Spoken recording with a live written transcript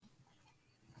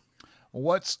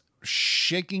What's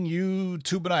shaking you,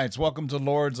 Tubanites? Welcome to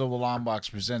Lords of the Long Box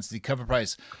presents the Cover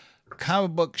Price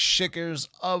Comic Book Shakers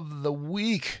of the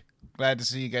Week. Glad to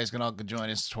see you guys can all join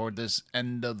us toward this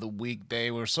end of the weekday.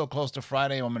 We're so close to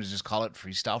Friday, I'm going to just call it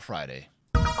Freestyle Friday.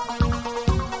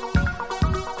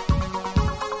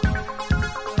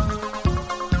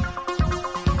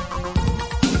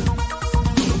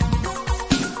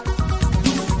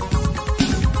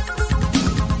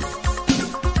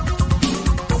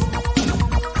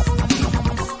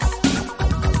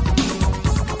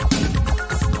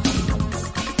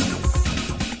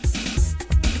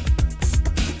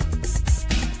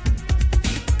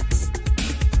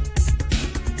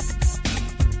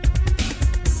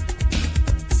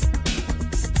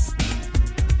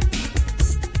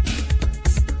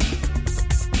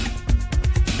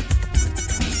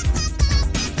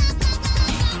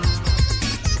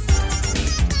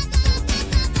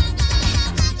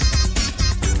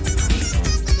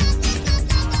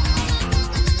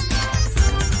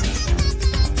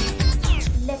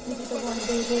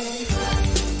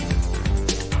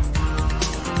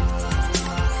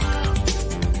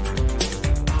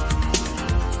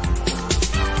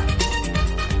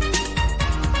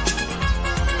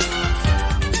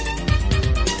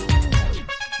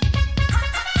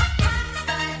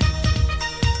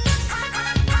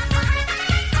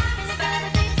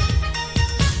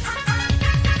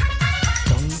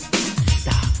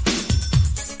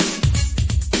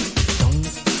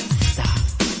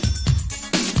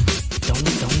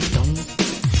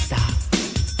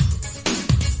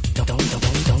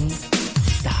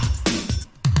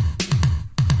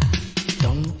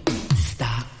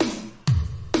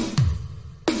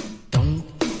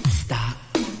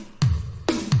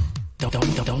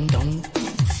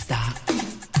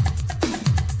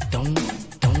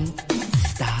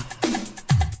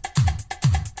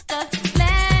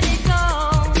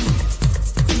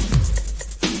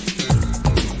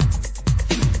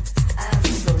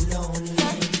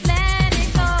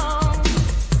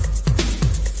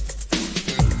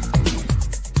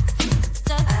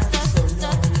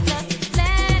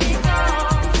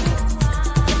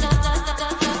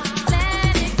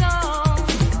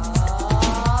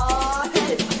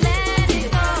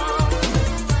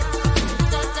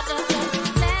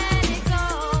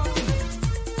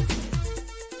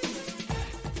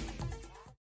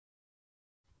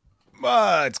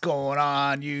 What's going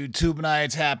on,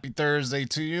 YouTubenites? Happy Thursday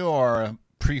to you, or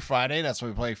pre-Friday. That's why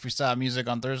we play freestyle music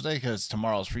on Thursday, because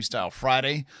tomorrow's Freestyle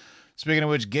Friday. Speaking of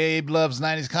which, Gabe loves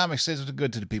 90s comics. Says what's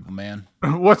good to the people, man.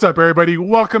 What's up, everybody?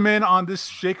 Welcome in on this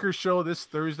Shaker Show this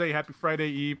Thursday. Happy Friday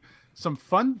Eve. Some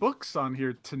fun books on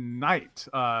here tonight.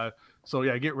 So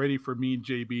yeah, get ready for me and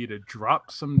JB to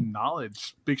drop some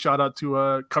knowledge. Big shout out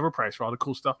to Cover Price for all the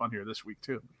cool stuff on here this week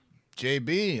too.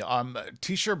 JB,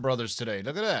 T-shirt brothers today.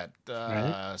 Look at that.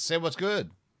 Right. Say what's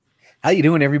good. How you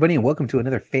doing, everybody? And welcome to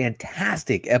another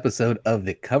fantastic episode of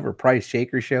the Cover Price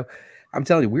Shaker Show. I'm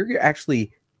telling you, we're going to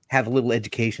actually have a little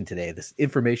education today. This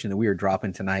information that we are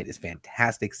dropping tonight is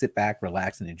fantastic. Sit back,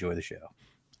 relax, and enjoy the show.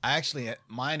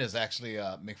 Mine is actually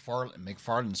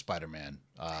McFarlane Spider-Man.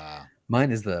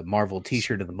 Mine is the Marvel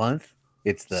T-shirt of the month.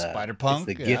 It's the Spider-Punk,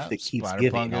 the gift that keeps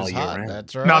giving all year round.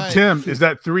 That's right. Now, Tim, is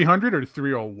that 300 or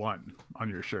 301 on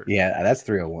your shirt? Yeah, that's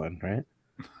 301, right?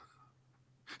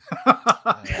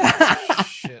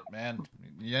 Shit, man.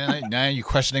 Yeah, now you're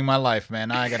questioning my life, man.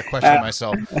 Now I got to question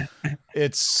myself.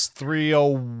 It's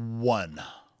 301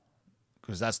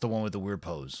 because that's the one with the weird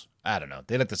pose. I don't know.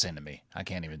 They look the same to me. I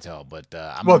can't even tell. But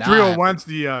 301's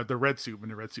the red suit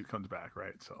when the red suit comes back,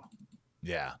 right? So.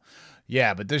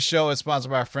 Yeah, but this show is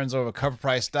sponsored by our friends over at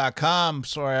CoverPrice.com.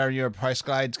 So are your price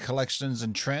guides, collections,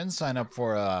 and trends. Sign up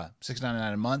for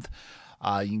 $6.99 a month.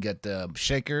 You can get the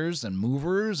shakers and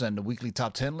movers and the weekly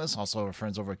top 10 list. Also our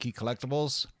friends over at Key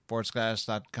Collectibles,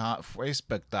 /.com,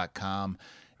 Facebook.com,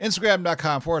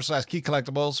 Instagram.com/Key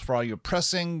Collectibles for all your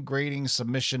pressing, grading,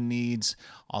 submission needs.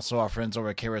 Also, our friends over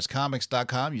at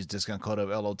KRSComics.com. Use discount code of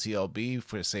LOTLB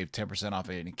to save 10% off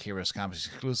any KRS Comics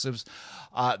exclusives.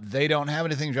 They don't have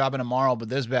anything dropping tomorrow, but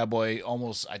this bad boy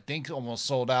almost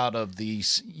sold out of the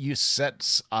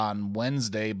sets on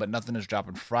Wednesday, but nothing is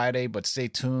dropping Friday. But stay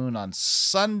tuned on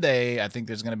Sunday. I think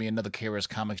there's going to be another KRS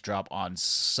Comics drop on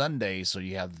Sunday, so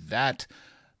you have that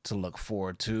to look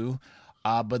forward to.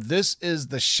 But this is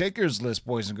the Shakers list,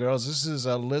 boys and girls. This is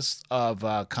a list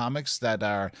of comics that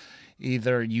are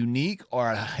either unique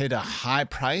or hit a high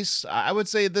price. I would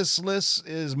say this list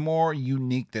is more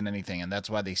unique than anything, and that's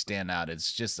why they stand out.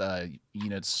 It's just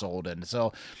units sold. And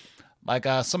so Like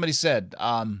somebody said,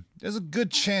 there's a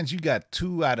good chance you got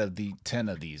 2 out of the 10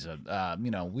 of these. They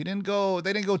didn't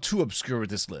go too obscure with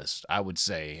this list, I would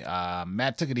say.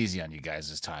 Matt took it easy on you guys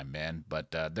this time, man.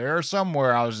 But there are some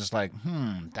where I was just like,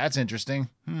 that's interesting.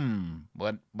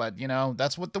 But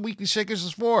that's what the Weekly Shakers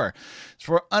is for. It's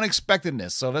for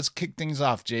unexpectedness. So let's kick things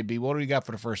off, JB. What do we got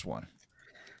for the first one?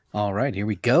 All right, here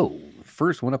we go.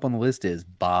 First one up on the list is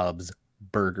Bob's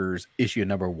Burgers, issue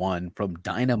number 1 from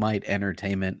Dynamite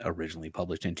Entertainment, originally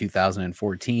published in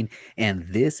 2014. And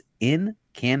this in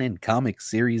canon comic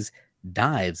series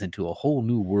dives into a whole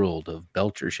new world of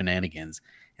Belcher shenanigans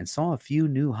and saw a few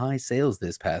new high sales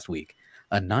this past week.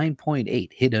 A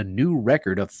 9.8 hit a new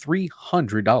record of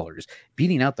 $300,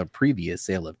 beating out the previous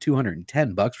sale of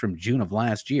 $210 from June of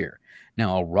last year.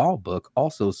 Now, a Raw book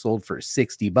also sold for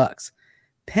 $60,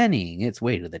 pennying its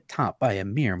way to the top by a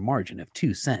mere margin of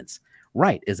 2 cents.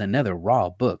 Right is another Raw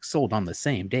book sold on the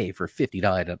same day for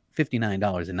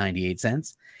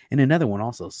 $59.98, and another one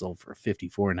also sold for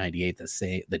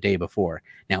 $54.98 the day before.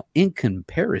 Now, in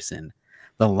comparison,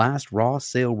 the last Raw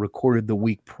sale recorded the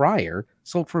week prior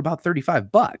sold for about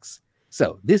 $35.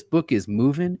 So this book is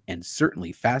moving and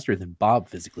certainly faster than Bob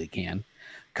physically can.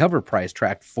 Cover Price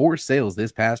tracked 4 sales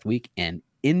this past week and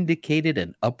indicated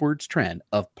an upwards trend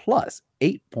of plus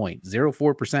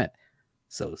 8.04%.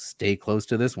 So stay close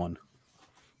to this one.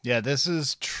 Yeah, this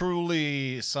is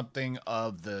truly something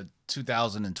of the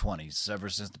 2020s, ever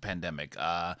since the pandemic.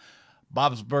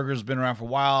 Bob's Burgers has been around for a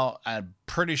while. I'm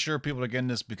pretty sure people are getting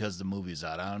this because the movie's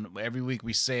out. Every week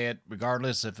we say it,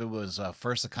 regardless if it was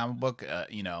first a comic book,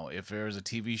 if there was a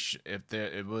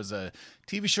it was a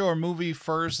TV show or movie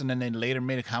first, and then they later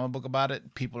made a comic book about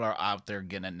it. People are out there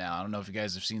getting it now. I don't know if you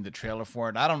guys have seen the trailer for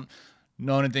it. I don't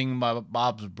know anything about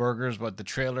Bob's Burgers, but the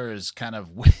trailer is kind of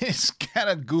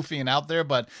goofy and out there.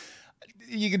 But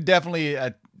you can definitely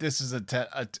this is a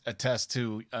test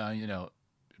to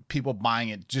people buying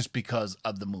it just because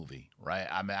of the movie, right?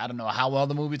 I mean, I don't know how well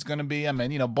the movie's going to be. I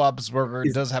mean, Bob's Burger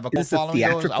does have a cult following. Is this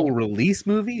a theatrical release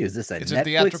movie? Is this a It's Netflix a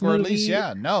theatrical movie? release.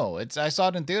 Yeah, no, I saw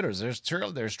it in theaters. There's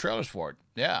trailers for it.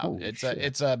 Yeah,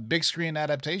 it's a big screen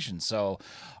adaptation. So,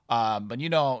 but you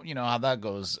know how that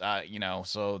goes.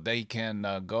 So they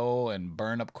can go and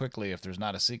burn up quickly if there's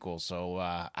not a sequel. So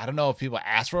I don't know if people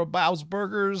ask for a Bob's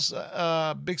Burgers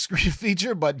big screen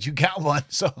feature, but you got one.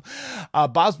 So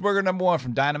Bob's Burger number 1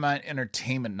 from Dynamite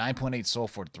Entertainment, 9.8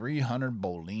 sold for 300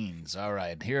 bolines. All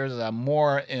right, here's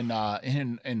more in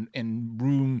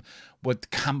room with the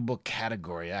comic book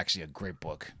category. Actually, a great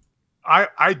book.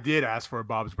 I did ask for a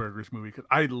Bob's Burgers movie because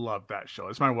I love that show.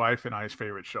 It's my wife and I's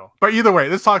favorite show. But either way,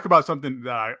 let's talk about something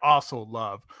that I also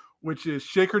love, which is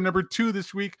Shaker number 2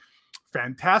 this week.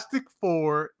 Fantastic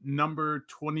Four number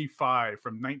 25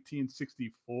 from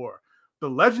 1964. The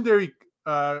legendary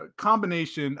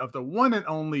combination of the one and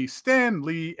only Stan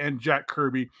Lee and Jack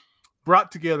Kirby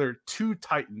brought together 2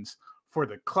 titans for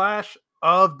the clash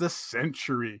of the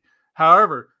century.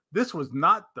 However, this was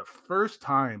not the first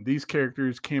time these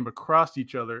characters came across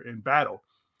each other in battle.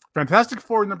 Fantastic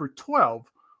Four number 12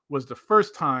 was the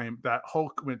first time that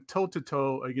Hulk went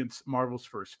toe-to-toe against Marvel's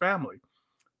First Family.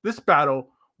 This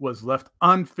battle was left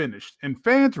unfinished, and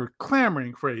fans were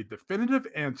clamoring for a definitive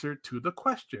answer to the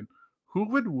question, who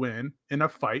would win in a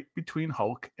fight between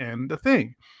Hulk and the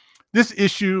Thing? This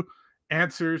issue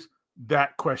answers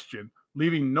that question,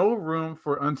 leaving no room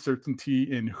for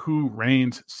uncertainty in who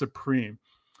reigns supreme.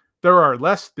 There are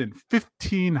less than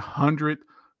 1,500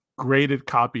 graded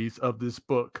copies of this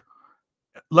book.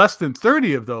 Less than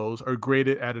 30 of those are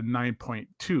graded at a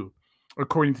 9.2,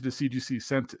 according to the CGC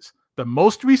census. The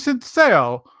most recent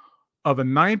sale of a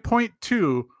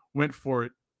 9.2 went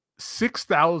for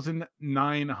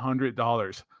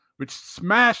 $6,900, which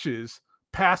smashes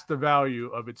past the value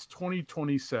of its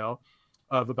 2020 sale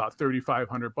of about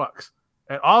 $3,500.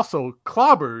 It also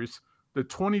clobbers the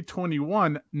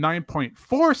 2021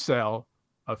 9.4 sale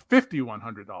of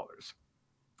 $5,100.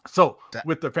 So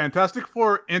with the Fantastic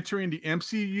Four entering the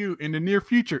MCU in the near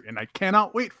future, and I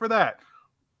cannot wait for that,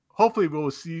 hopefully we'll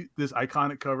see this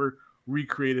iconic cover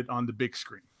recreated on the big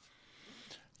screen.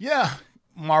 Yeah,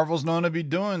 Marvel's known to be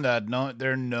doing that. No,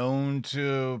 they're known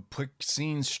to pick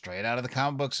scenes straight out of the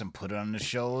comic books and put it on the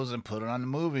shows and put it on the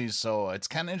movies. So it's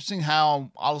kind of interesting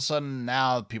how all of a sudden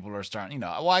now people are starting,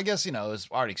 I guess,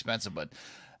 it's already expensive, but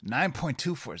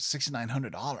 9.2 for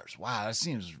 $6,900. Wow, that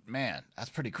seems, man, that's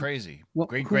pretty crazy. Well,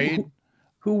 great grade.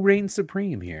 Who reigned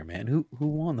supreme here, man? Who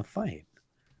won the fight?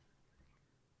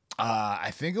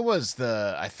 I think it was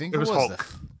Hulk.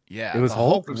 Yeah, it was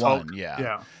Hulk. Hulk won.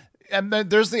 Yeah. And then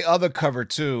there's the other cover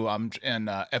too. In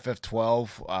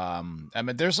FF12. I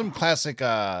mean, there's some classic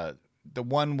the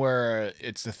one where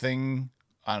it's the thing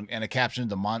and a caption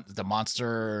the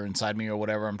monster inside me or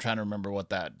whatever. I'm trying to remember what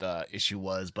that issue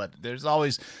was, but it's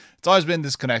always been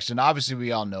this connection. Obviously,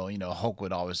 we all know, Hulk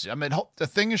would always. I mean, Hulk, the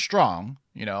thing is strong,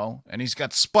 and he's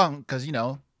got spunk because he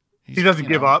doesn't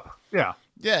give up. Yeah,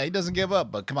 he doesn't give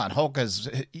up. But come on, Hulk has.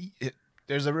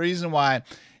 There's a reason why.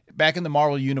 Back in the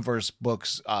Marvel Universe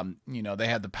books, they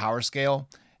had the power scale,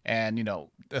 and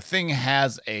the thing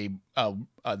has they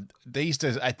used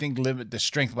to, I think, limit the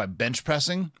strength by bench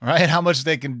pressing, right? How much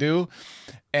they can do.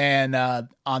 And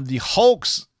on the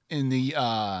Hulks in the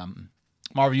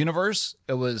Marvel Universe,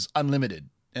 it was unlimited.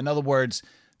 In other words,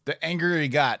 the angrier he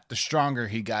got, the stronger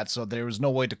he got. So there was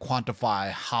no way to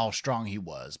quantify how strong he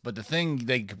was. But the thing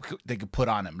they could put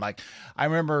on him, like I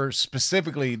remember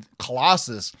specifically,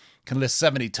 Colossus can lift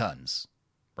 70 tons,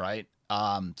 right?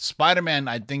 Spider-Man,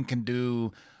 I think, can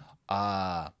do 3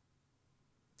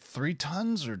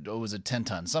 tons or was it 10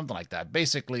 tons? Something like that.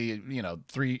 Basically,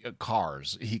 3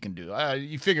 cars he can do.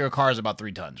 You figure a car is about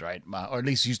 3 tons, right? Or at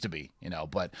least used to be,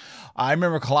 But I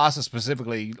remember Colossus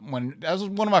specifically, that was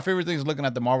one of my favorite things looking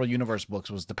at the Marvel Universe books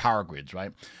was the power grids,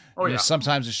 right? Oh, yeah.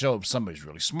 Sometimes it showed somebody's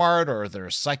really smart or their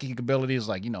psychic abilities,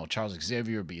 like, Charles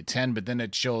Xavier would be a 10, but then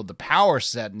it showed the power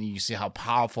set and you see how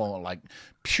powerful, like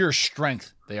pure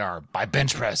strength they are by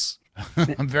bench press.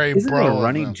 I'm very Isn't bro. it a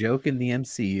running joke in the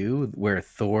MCU where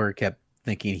Thor kept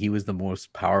thinking he was the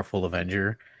most powerful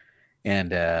Avenger,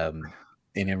 and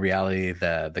in reality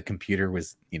the computer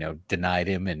was denied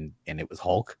him and it was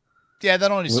Hulk? Yeah,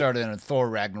 that only started in Thor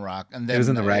Ragnarok, and then it was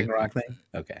in the Ragnarok thing.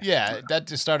 Okay. Yeah, that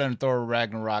just started in Thor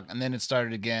Ragnarok, and then it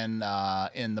started again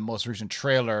in the most recent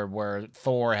trailer where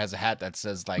Thor has a hat that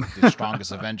says like the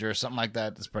strongest Avenger or something like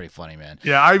that. It's pretty funny, man.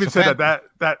 Yeah, I even said that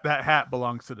hat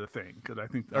belongs to the Thing because I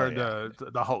think,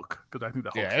 the Hulk because I think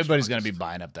the Hulk. Yeah, everybody's gonna be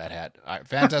buying up that hat. All right,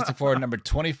 Fantastic Four number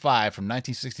 25 from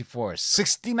 1964,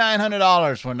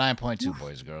 $6,900 for 9.2.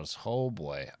 Boys and girls. Oh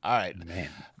boy. All right, man.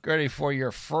 Ready for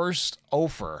your first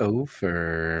offer.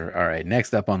 All right,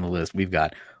 next up on the list, we've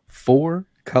got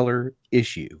 4-color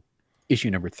issue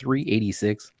number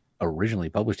 386, originally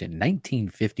published in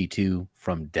 1952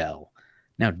 from Dell.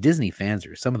 Now, Disney fans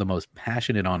are some of the most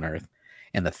passionate on earth,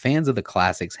 and the fans of the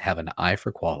classics have an eye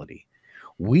for quality.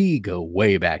 We go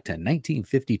way back to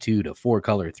 1952 to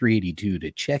 4-color 382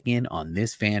 to check in on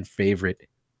this fan favorite,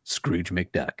 Scrooge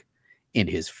McDuck, in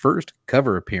his first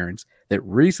cover appearance that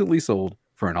recently sold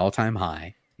for an all-time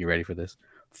high. You ready for this?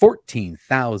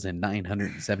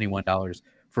 $14,971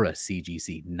 for a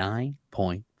CGC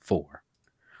 9.4.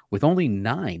 With only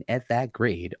 9 at that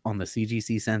grade on the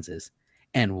CGC census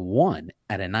and 1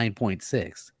 at a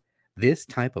 9.6, this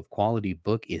type of quality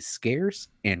book is scarce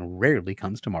and rarely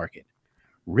comes to market.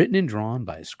 Written and drawn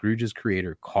by Scrooge's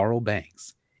creator Carl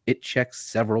Banks, it checks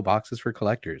several boxes for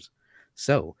collectors.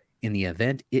 So, in the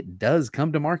event it does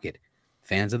come to market,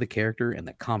 fans of the character and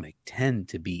the comic tend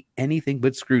to be anything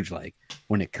but Scrooge-like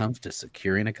when it comes to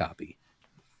securing a copy.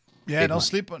 Yeah, don't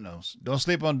sleep on those. Don't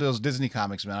sleep on those Disney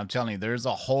comics, man. I'm telling you, there's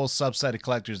a whole subset of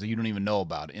collectors that you don't even know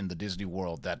about in the Disney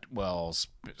world that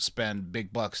spend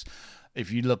big bucks.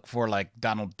 If you look for like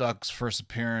Donald Duck's first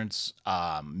appearance,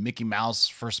 Mickey Mouse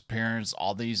first appearance,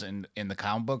 all these in the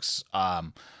comic books.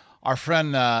 Our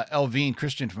friend Elvine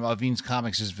Christian from Elvine's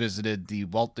Comics just visited the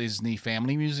Walt Disney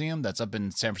Family Museum that's up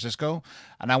in San Francisco,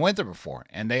 and I went there before,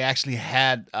 and they actually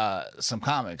had some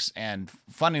comics. And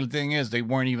funny thing is, they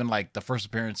weren't even like the first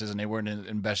appearances, and they weren't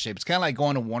in best shape. It's kind of like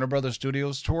going to Warner Brothers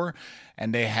Studios tour,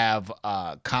 and they have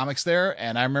comics there.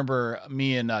 And I remember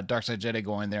me and Darkside Jedi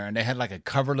going there, and they had like a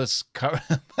coverless cover.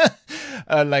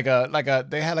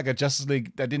 They had like a Justice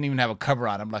League that didn't even have a cover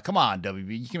on. I'm like, come on,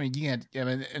 WB, you can't. I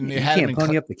mean, and they had can't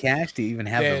pony up the cash to even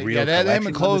have the real. They had them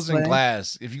in closing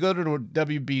glass. If you go to the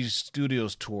WB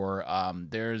Studios tour,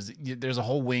 there's a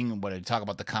whole wing where they talk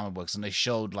about the comic books, and they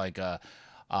showed like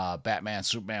Batman,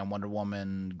 Superman, Wonder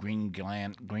Woman, Green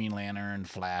Lantern,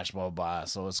 Flash, blah, blah, blah.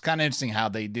 So it's kind of interesting how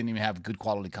they didn't even have good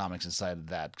quality comics inside of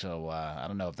that. So I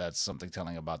don't know if that's something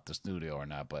telling about the studio or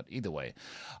not, but either way.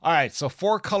 All right, so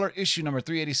 4-color issue number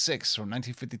 386 from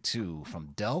 1952 from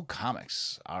Dell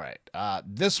Comics. All right,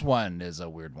 this one is a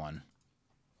weird one.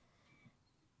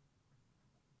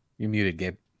 You're muted,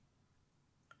 Gabe.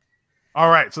 All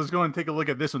right, so let's go and take a look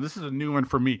at this one. This is a new one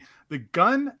for me. The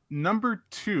Gun number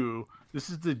 2.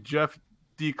 This is the Jeff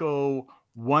Deco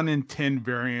 1 in 10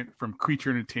 variant from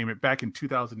Creature Entertainment back in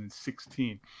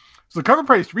 2016. So the cover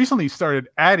price recently started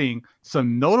adding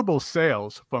some notable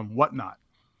sales from Whatnot.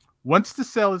 Once the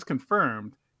sale is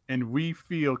confirmed and we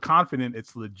feel confident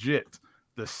it's legit,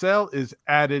 the sale is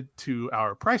added to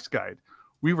our price guide.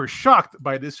 We were shocked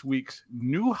by this week's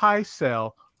new high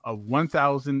sale of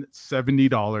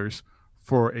 $1,070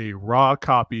 for a raw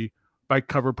copy by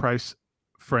Cover Price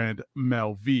friend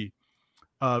Mel V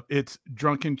of its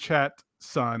Drunken Chat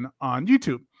Son on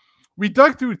YouTube. We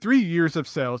dug through 3 years of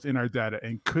sales in our data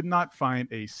and could not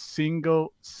find a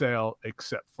single sale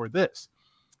except for this.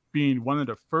 Being one of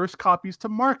the first copies to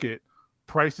market,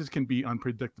 prices can be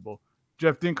unpredictable.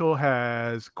 Jeff Dinkel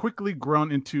has quickly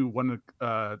grown into one of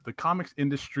the comics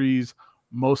industry's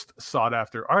most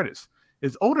sought-after artists.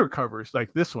 His older covers,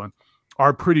 like this one,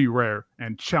 are pretty rare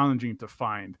and challenging to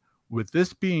find. With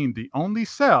this being the only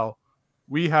sale,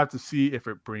 we have to see if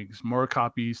it brings more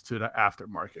copies to the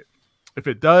aftermarket. If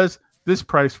it does, this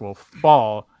price will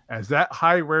fall as that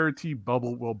high rarity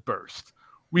bubble will burst.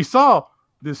 We saw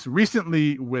this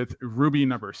recently with Ruby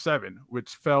number 7, which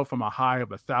fell from a high of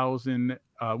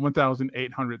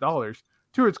 $1,800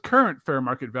 to its current fair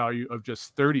market value of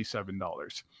just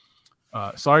 $37.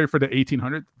 Sorry for the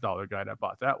 $1,800 guy that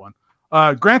bought that one.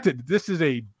 Granted, this is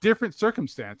a different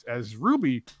circumstance as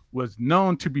Ruby was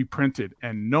known to be printed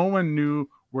and no one knew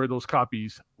where those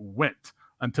copies went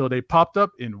until they popped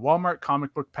up in Walmart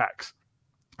comic book packs.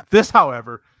 This,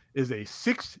 however, is a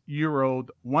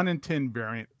 6-year-old 1 in 10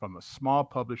 variant from a small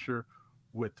publisher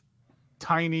with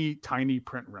tiny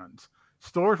print runs.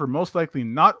 Stores were most likely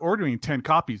not ordering 10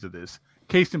 copies of this.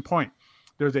 Case in point,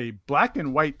 there's a black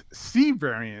and white C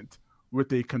variant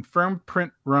with a confirmed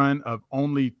print run of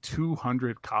only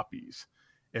 200 copies.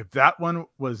 If that one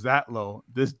was that low,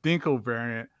 this Dinkel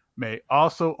variant may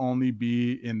also only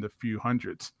be in the few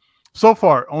hundreds. So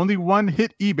far, only one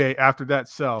hit eBay after that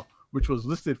sell, which was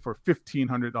listed for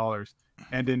 $1,500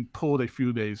 and then pulled a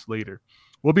few days later.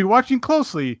 We'll be watching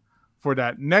closely for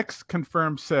that next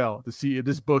confirmed sale to see if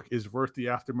this book is worth the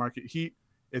aftermarket heat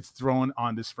it's thrown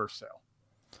on this first sale.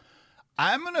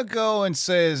 I'm going to go and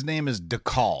say his name is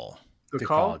DeCall.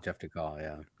 Jeff DeCall,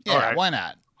 yeah. Yeah, All right. Why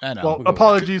not? I know. Well,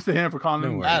 apologies to him for calling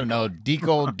him. I don't know.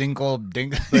 Dinkle.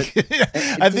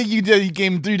 I think you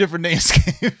gave him 3 different names.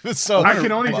 So I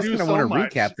can only I do want so to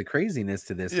much. recap the craziness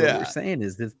to this. What we're saying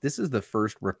is that this is the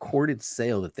first recorded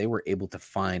sale that they were able to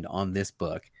find on this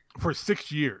book For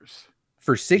 6 years.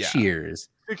 for 6 years.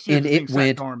 6 years And being it sat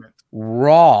went dormant.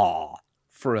 raw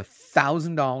for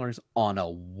 $1,000 on a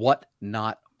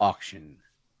whatnot auction.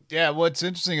 Yeah, what's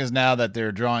interesting is now that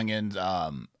they're drawing in,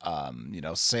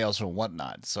 sales and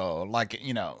whatnot. So, like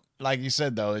you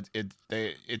said though,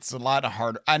 it's a lot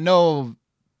harder. I know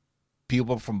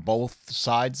people from both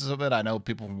sides of it. I know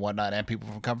people from Whatnot and people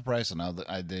from Cover Price. I know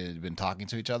that they've been talking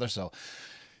to each other. So,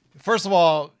 first of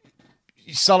all,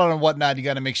 you sell it on Whatnot, you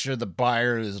got to make sure the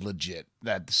buyer is legit,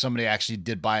 that somebody actually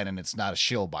did buy it and it's not a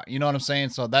shill buy. You know what I'm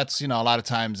saying? So that's a lot of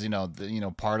times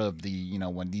part of the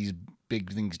when these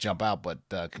big things jump out. But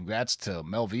congrats to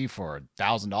Mel V for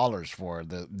 $1,000 for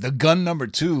the Gun number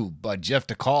 2 by Jeff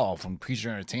DeCall from Creature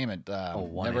Entertainment.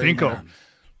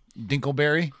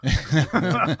 Dinkleberry.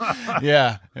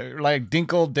 Yeah, like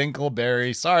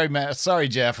Dinkleberry. Sorry, Matt. Sorry,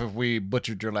 Jeff, if we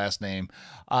butchered your last name.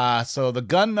 So the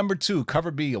Gun number 2,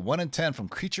 cover B, a 1 in 10 from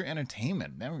Creature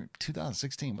Entertainment. Never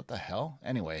 2016. What the hell?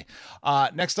 Anyway,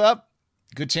 next up,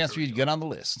 good chance for you to get on the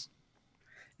list.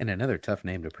 And another tough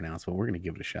name to pronounce, but we're going to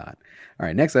give it a shot. All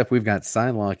right, next up, we've got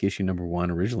Psylocke issue number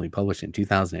 1, originally published in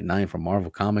 2009 from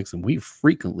Marvel Comics, and we've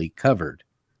frequently covered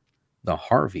the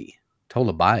Harvey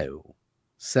Tolibao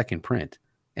second print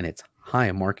and its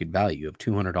high market value of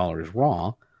 $200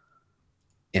 raw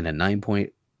and a 9.8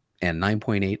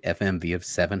 FMV of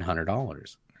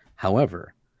 $700.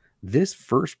 However, this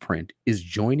first print is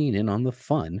joining in on the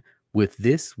fun with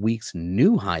this week's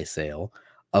new high sale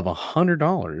of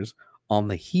 $100 on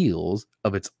the heels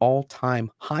of its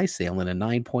all-time high sale in a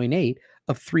 9.8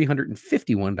 of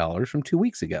 $351 from 2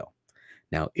 weeks ago.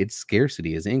 Now, its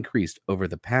scarcity has increased over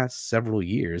the past several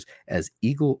years as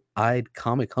eagle-eyed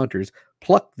comic hunters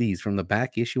pluck these from the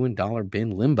back issue and dollar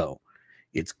bin limbo.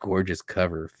 Its gorgeous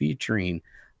cover featuring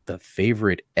the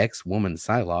favorite ex-woman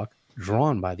Psylocke,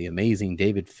 drawn by the amazing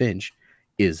David Finch,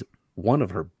 is one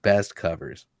of her best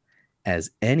covers.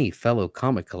 As any fellow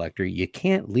comic collector, you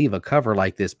can't leave a cover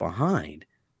like this behind,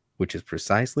 which is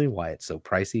precisely why it's so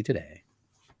pricey today.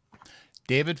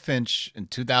 David Finch in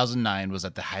 2009 was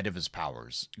at the height of his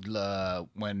powers.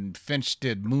 When Finch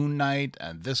did Moon Knight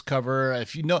and this cover,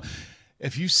 if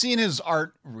you've seen his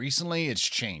art recently, it's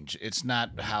changed. It's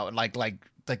not how like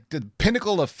the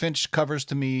pinnacle of Finch covers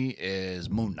to me is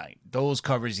Moon Knight. Those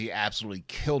covers he absolutely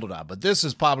killed it on. But this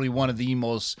is probably one of the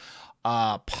most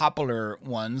popular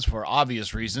ones for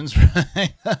obvious reasons,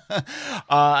 right?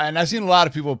 And I've seen a lot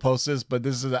of people post this, but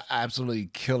this is an absolutely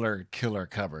killer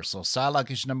cover. So Psylocke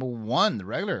issue number 1, the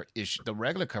regular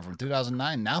cover from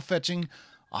 2009, now fetching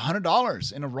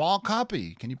 $100 in a raw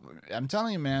copy. Can you? I'm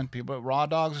telling you, man, people raw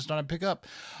dogs are starting to pick up.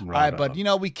 Raw All right, dog. but you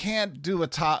know we can't do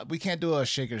a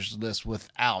shakers list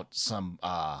without some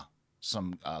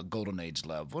golden age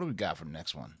love. What do we got for the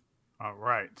next one? All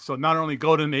right. So not only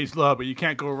golden age love, but you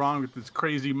can't go wrong with this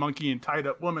crazy monkey and tied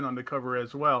up woman on the cover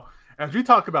as well. As we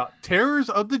talk about Terrors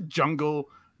of the Jungle,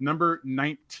 number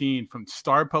 19 from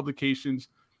Star Publications,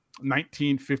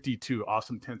 1952.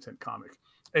 Awesome 10-cent comic.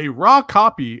 A raw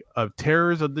copy of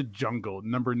Terrors of the Jungle,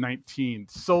 number 19,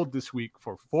 sold this week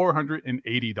for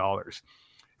 $480.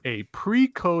 A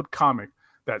pre-code comic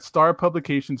that Star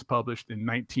Publications published in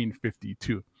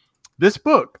 1952. This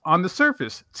book, on the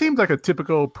surface, seems like a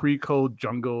typical pre-code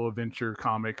jungle adventure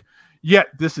comic, yet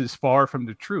this is far from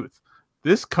the truth.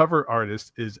 This cover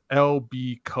artist is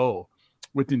L.B. Coe,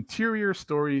 with interior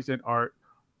stories and art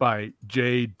by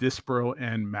Jay Disbrow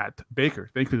and Matt Baker.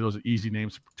 Thankfully, those are easy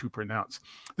names to pronounce.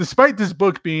 Despite this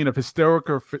book being of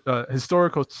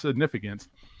historical significance,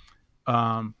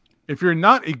 if you're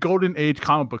not a Golden Age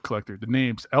comic book collector, the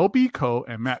names L.B. Coe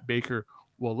and Matt Baker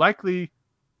will likely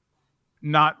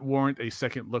not warrant a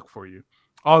second look for you,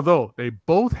 although they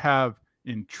both have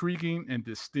intriguing and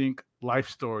distinct life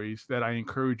stories that I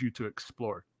encourage you to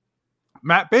explore.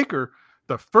 Matt Baker,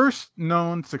 the first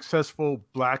known successful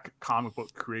Black comic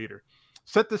book creator,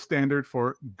 set the standard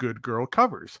for good girl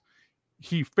covers.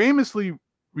 He famously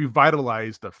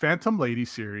revitalized the Phantom Lady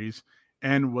series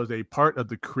and was a part of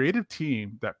the creative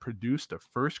team that produced the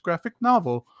first graphic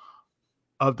novel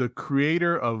of the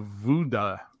creator of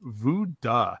Vuda,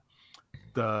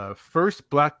 the first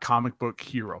Black comic book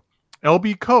hero.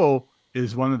 L.B. Coe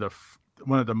is one of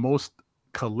the most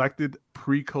collected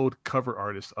pre-code cover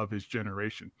artists of his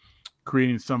generation,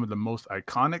 creating some of the most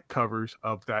iconic covers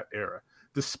of that era.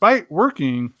 Despite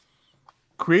working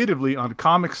creatively on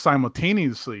comics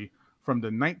simultaneously from the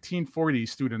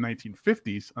 1940s through the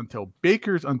 1950s until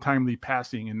Baker's untimely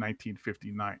passing in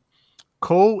 1959,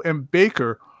 Coe and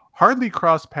Baker hardly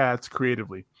crossed paths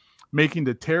creatively, making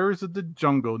the Terrors of the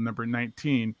Jungle number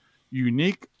 19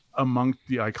 unique among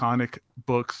the iconic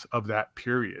books of that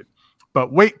period.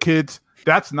 But wait, kids,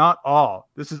 that's not all.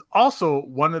 This is also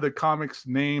one of the comics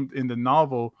named in the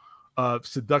novel of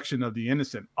Seduction of the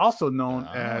Innocent, also known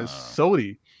as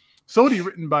Sodi. Sodi,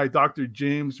 written by Dr.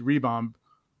 James Rebomb,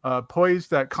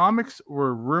 poised that comics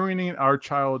were ruining our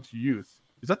child's youth.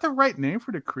 Is that the right name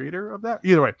for the creator of that?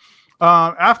 Either way,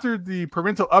 after the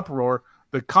parental uproar,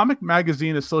 the Comic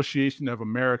Magazine Association of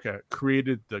America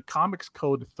created the Comics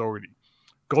Code Authority.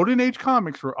 Golden Age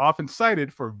comics were often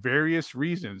cited for various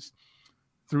reasons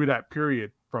through that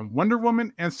period, from Wonder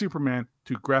Woman and Superman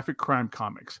to graphic crime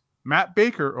comics. Matt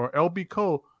Baker, or L.B.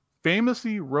 Coe,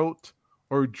 famously wrote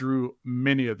or drew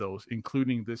many of those,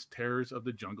 including this Terrors of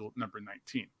the Jungle number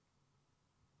 19.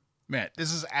 Man,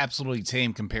 this is absolutely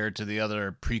tame compared to the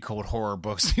other pre-code horror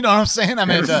books. You know what I'm saying? I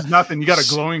mean, this is nothing. You got a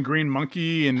glowing green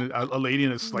monkey and a lady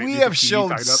in a slightly. We have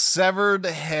showed severed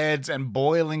heads and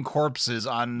boiling corpses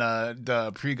on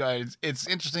the pre-guide. It's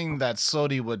interesting that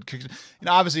Sodi would,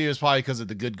 obviously it was probably because of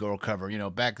the Good Girl cover. You know,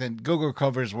 back then, Good Girl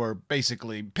covers were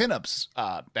basically pinups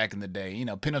back in the day. You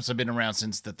know, pinups have been around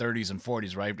since the 30s and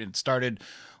 40s, right? It started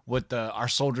with our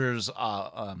soldiers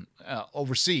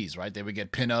overseas, right? They would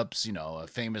get pinups, a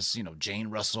famous, Jane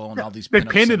Russell and all these. They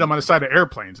painted them on the side of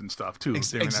airplanes and stuff too.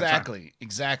 Exactly,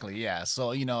 yeah.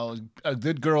 So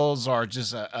good girls are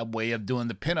just a way of doing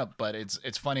the pinup, but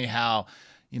it's funny how.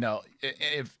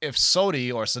 If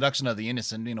Sodi or Seduction of the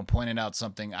Innocent, pointed out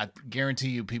something, I guarantee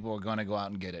you people are going to go out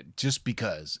and get it just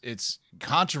because it's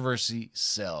controversy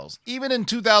sells. Even in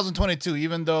 2022,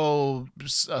 even though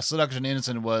Seduction of the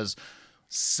Innocent was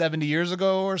 70 years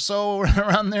ago or so,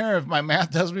 around there, if my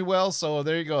math does me well. So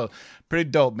there you go. Pretty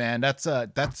dope, man. That's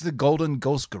the Golden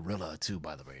Ghost Gorilla too,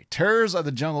 by the way. Terrors of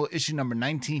the Jungle, issue number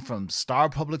 19 from Star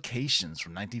Publications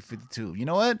from 1952. You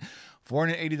know what?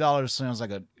 $480 sounds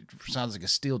like a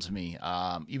steal to me.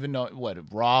 Even though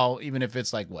raw, even if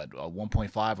it's like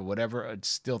 1.5 or whatever, I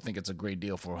still think it's a great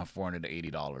deal for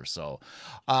 $480. So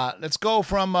let's go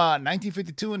from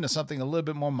 1952 into something a little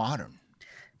bit more modern.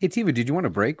 Hey, Tiva, did you want a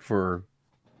break for?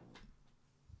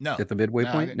 No. At the midway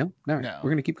point? No? All right. No. We're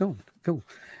going to keep going. Cool.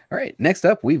 All right. Next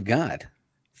up, we've got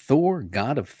Thor,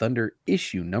 God of Thunder,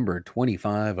 issue number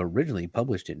 25, originally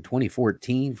published in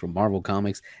 2014 from Marvel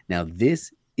Comics. Now,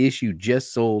 this issue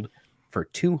just sold for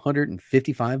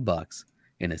 $255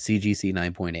 in a CGC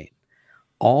 9.8.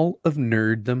 All of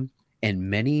nerddom and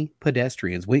many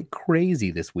pedestrians went crazy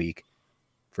this week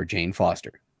for Jane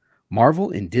Foster.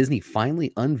 Marvel and Disney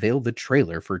finally unveiled the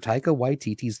trailer for Taika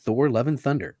Waititi's Thor: Love and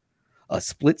Thunder, a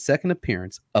split-second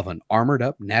appearance of an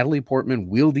armored-up Natalie Portman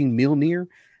wielding Mjolnir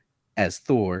as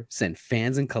Thor sent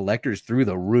fans and collectors through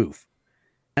the roof.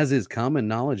 As is common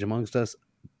knowledge amongst us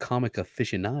comic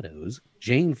aficionados,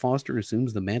 Jane Foster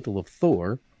assumes the mantle of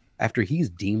Thor after he's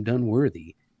deemed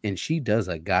unworthy, and she does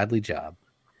a godly job.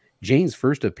 Jane's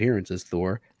first appearance as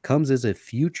Thor comes as a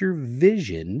future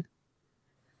Vision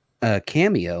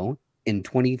cameo in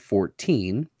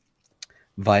 2014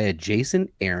 via Jason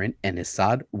Aaron and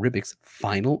Esad Ribic's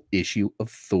final issue of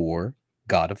Thor,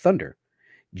 God of Thunder.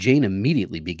 Jane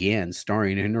immediately began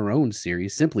starring in her own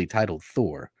series simply titled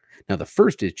Thor. Now, the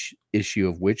first issue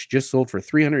of which just sold for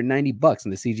 $390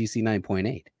 in the CGC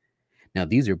 9.8. Now,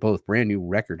 these are both brand new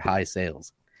record high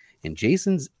sales. And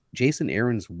Jason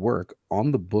Aaron's work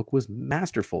on the book was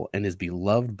masterful and is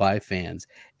beloved by fans.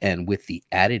 And with the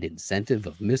added incentive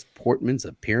of Miss Portman's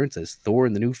appearance as Thor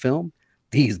in the new film,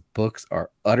 these books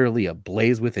are utterly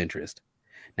ablaze with interest.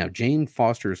 Now, Jane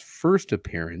Foster's first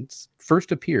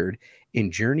appeared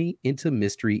in Journey into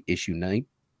Mystery issue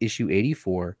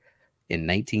 84 in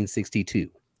 1962,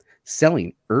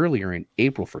 selling earlier in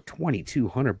April for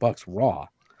 $2,200 raw.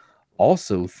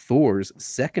 Also, Thor's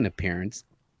second appearance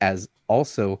as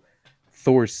a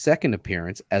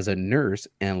nurse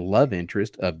and love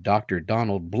interest of Dr.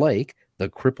 Donald Blake, the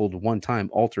crippled one-time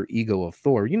alter ego of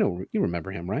Thor. You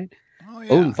remember him, right? Oh,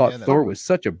 yeah. Odin thought Thor was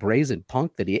such a brazen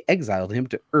punk that he exiled him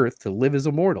to Earth to live as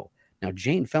a mortal. Now,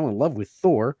 Jane fell in love with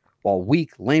Thor, while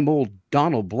weak, lame old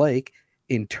Donald Blake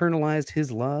internalized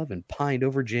his love and pined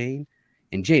over Jane.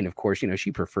 And Jane, of course,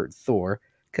 she preferred Thor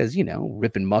because,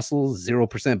 ripping muscles,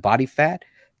 0% body fat,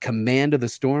 command of the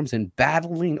storms, and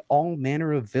battling all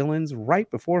manner of villains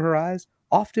right before her eyes,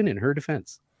 often in her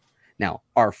defense. Now,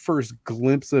 our first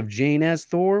glimpse of Jane as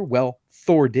Thor,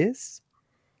 Thordis,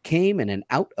 came in an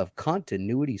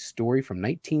out-of-continuity story from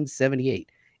 1978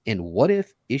 in What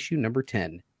If issue number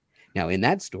 10. Now, in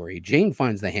that story, Jane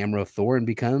finds the hammer of Thor and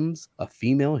becomes a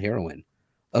female heroine.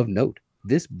 Of note,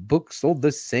 this book sold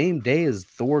the same day as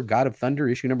Thor God of Thunder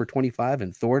issue number 25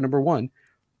 and Thor number 1,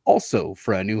 also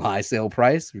for a new high sale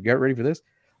price. Get ready for this.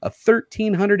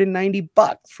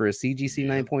 $1,390 for a CGC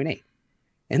 9.8.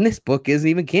 And this book isn't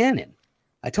even canon.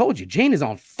 I told you, Jane is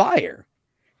on fire.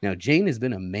 Now, Jane has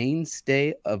been a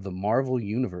mainstay of the Marvel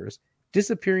Universe,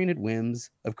 disappearing at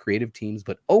whims of creative teams,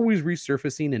 but always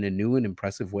resurfacing in a new and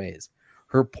impressive ways.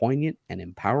 Her poignant and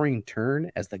empowering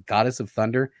turn as the Goddess of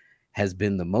Thunder has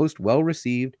been the most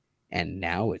well-received, and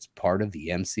now it's part of the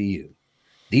MCU.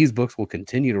 These books will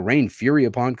continue to rain fury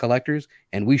upon collectors,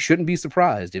 and we shouldn't be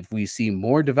surprised if we see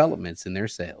more developments in their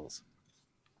sales.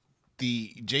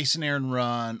 The Jason Aaron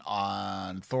run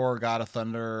on Thor God of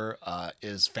Thunder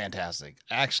is fantastic.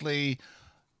 Actually,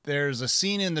 there's a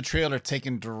scene in the trailer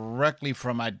taken directly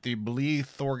from, I believe,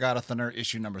 Thor God of Thunder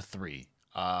issue number 3,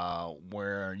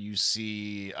 where you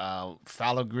see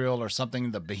Falagrill or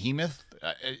something, the behemoth.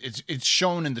 It's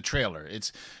shown in the trailer.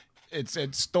 It's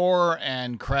Thor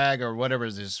and Crag or whatever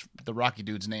is the Rocky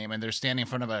dude's name, and they're standing in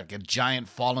front of a giant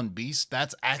fallen beast.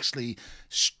 That's actually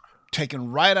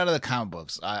taken right out of the comic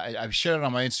books. I've shared it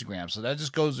on my Instagram, so that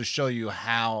just goes to show you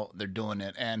how they're doing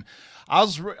it. And I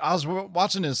was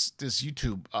watching this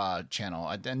YouTube channel,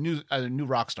 New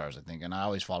Rockstars, I think, and I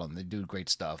always follow them. They do great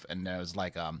stuff. And there was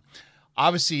like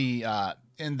obviously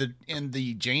in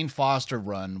the Jane Foster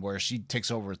run where she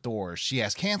takes over Thor, she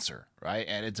has cancer, right?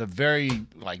 And it's a very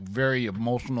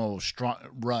emotional, strong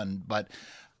run, but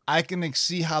I can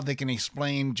see how they can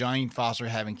explain Jane Foster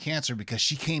having cancer because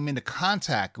she came into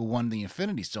contact with one of the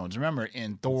Infinity Stones. Remember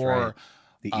in Thor,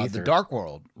 right. The Dark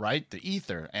World, right? The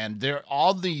ether, and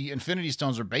all the Infinity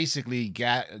Stones are basically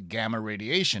gamma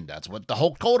radiation. That's what the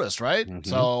Hulk told us, right? Mm-hmm.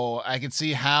 So I can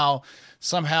see how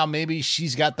somehow maybe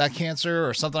she's got that cancer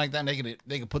or something like that. And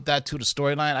they could put that to the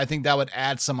storyline. I think that would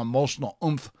add some emotional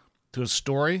oomph to a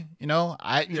story, you know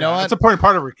what? It's a important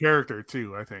part of her character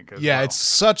too, I think. Yeah, it's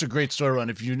such a great story run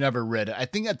if you never read it. I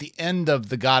think at the end of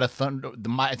the God of Thunder,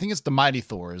 I think it's the Mighty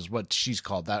Thor is what she's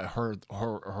called, that her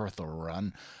Thor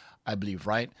run, I believe,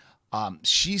 right?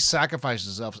 She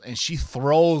sacrifices herself and she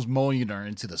throws Mjolnir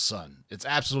into the sun. It's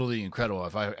absolutely incredible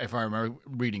if I remember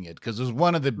reading it, because it was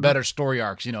one of the better story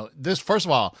arcs. This, first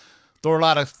of all, Thor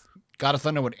God of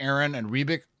Thunder with Aaron and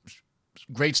Rebic,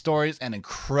 great stories and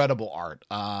incredible art,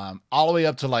 all the way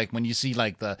up to like when you see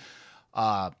like the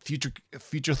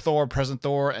future Thor, present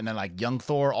Thor, and then like young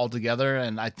Thor all together.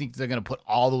 And I think they're gonna put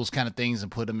all those kind of things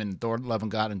and put them in Thor Love and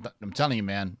God. And I'm telling you,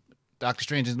 man, Doctor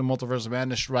Strange is the Multiverse of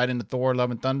Madness right into Thor Love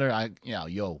and Thunder.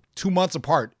 2 months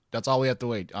apart. That's all we have to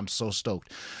wait. I'm so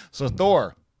stoked. So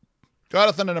Thor God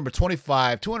of Thunder number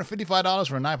 25, $255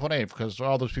 for a 9.8, because for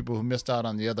all those people who missed out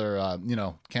on the other,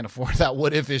 can't afford that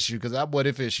What If issue, because that What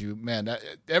If issue, man,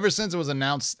 ever since it was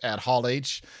announced at Hall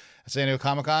H at San Diego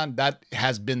Comic-Con, that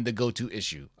has been the go-to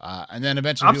issue. And then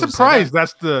eventually, I'm surprised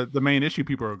that's the main issue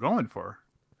people are going for.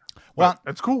 Well, but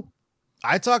that's cool.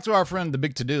 I talked to our friend, the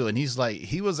Big To Do, and he's like,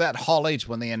 he was at Hall H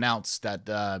when they announced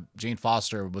that Jane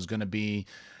Foster was going to be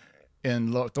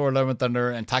in Thor: Love and Thunder,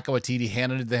 and Taika Waititi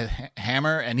handed the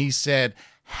hammer, and he said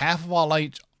half of Hall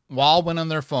H all went on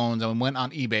their phones and went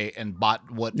on eBay and bought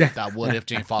that What If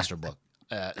Jane Foster book.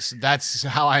 So that's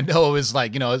how I know it was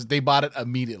like, they bought it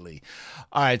immediately.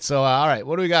 All right. So, all right.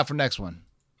 What do we got for next one?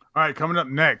 All right. Coming up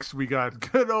next, we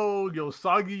got good old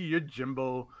Usagi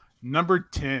Yojimbo, number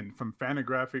 10 from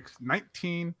Fantagraphics,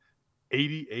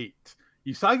 1988.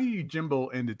 Usagi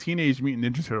Yojimbo and the Teenage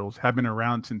Mutant Ninja Turtles have been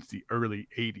around since the early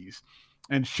 80s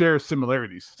and share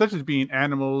similarities, such as being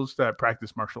animals that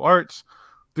practice martial arts.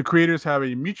 The creators have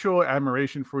a mutual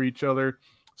admiration for each other.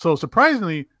 So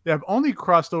surprisingly, they have only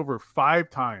crossed over 5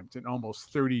 times in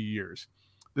almost 30 years.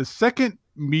 The second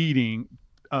meeting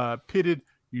pitted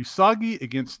Usagi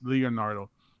against Leonardo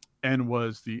and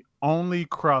was the only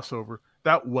crossover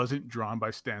that wasn't drawn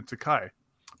by Stan Sakai,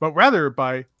 but rather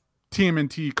by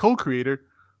TMNT co-creator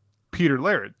Peter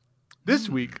Laird. This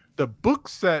week, the book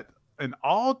set an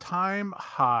all-time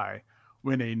high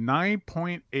when a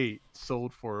 9.8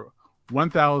 sold for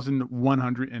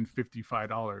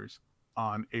 $1,155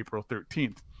 on April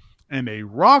 13th, and a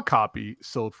raw copy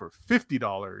sold for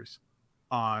 $50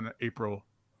 on April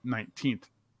 19th,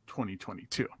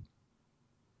 2022.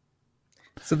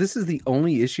 So this is the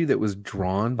only issue that was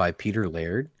drawn by Peter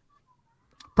Laird?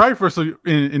 Probably first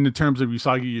in the terms of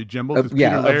Usagi Yojimbo. Of the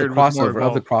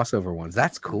crossover ones.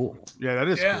 That's cool. Yeah, that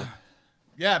is cool.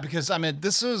 Yeah, because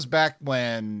this was back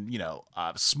when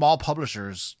small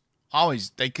publishers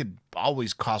could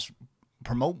always cross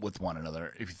promote with one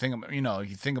another. If you think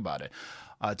about it,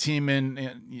 like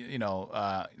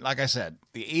I said,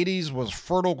 the '80s was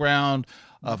fertile ground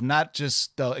of not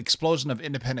just the explosion of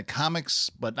independent comics,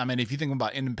 but if you think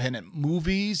about independent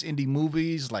movies, indie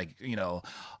movies, like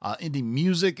indie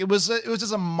music, it was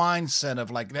just a mindset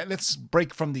of like, let's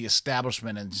break from the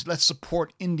establishment and let's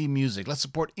support indie music, let's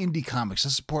support indie comics,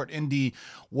 let's support indie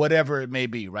whatever it may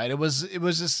be, right? It was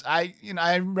just I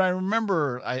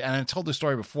remember and I told the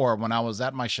story before when I was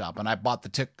at my shop and I bought the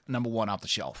Tick #1 off the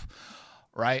shelf,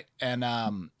 right? And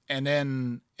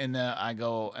then I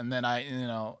go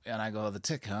the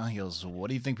Tick, huh? He goes, what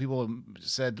do you think people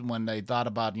said when they thought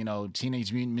about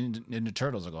Teenage Mutant Ninja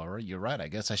Turtles? I go, all right, you're right. I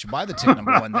guess I should buy the Tick #1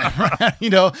 then. Right?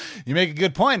 You make a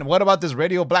good point. What about this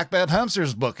Radio Black Belt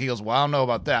Hamsters book? He goes, well, I don't know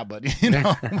about that, but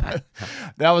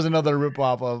that was another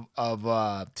ripoff of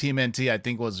TMNT. I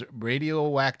think was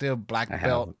Radioactive Black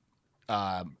Belt.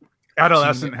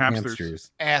 Adolescent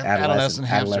Hamsters. Adolescent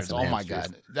Hamsters. Oh my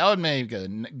God. That would make a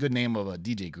good name of a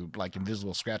DJ group like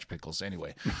Invisible Scratch Pickles.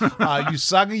 Anyway,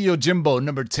 Usagi Yojimbo,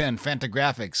 number 10,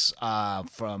 Fantagraphics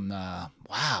from,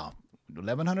 wow,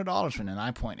 $1,100 for the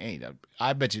 9.8.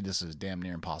 I bet you this is damn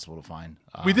near impossible to find.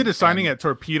 We did a signing at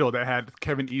Torpedo that had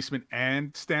Kevin Eastman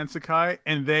and Stan Sakai,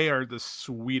 and they are the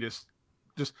sweetest,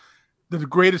 just the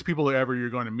greatest people ever you're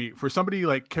going to meet. For somebody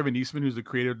like Kevin Eastman, who's the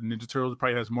creator of the Ninja Turtles,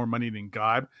 probably has more money than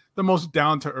God, the most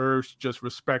down-to-earth, just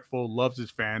respectful, loves his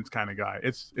fans kind of guy.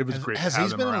 It was great. Has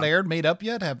Eastman and Laird made up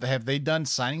yet? Have they done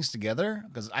signings together?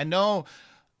 Because I know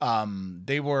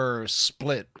they were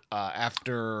split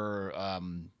after.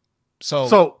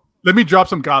 So let me drop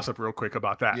some gossip real quick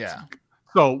about that. Yeah.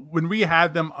 So when we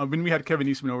had Kevin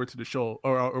Eastman over to the show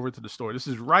or over to the store, this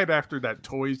is right after that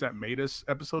Toys That Made Us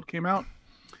episode came out.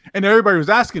 And everybody was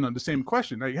asking them the same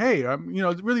question, like, "Hey,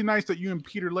 it's really nice that you and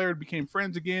Peter Laird became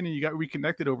friends again, and you got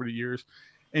reconnected over the years."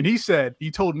 And he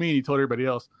told me, and he told everybody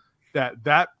else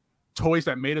that Toys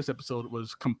That Made Us episode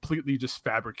was completely just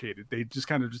fabricated. They just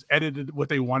kind of just edited what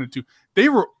they wanted to. They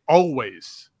were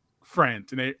always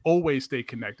friends, and they always stay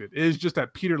connected. It is just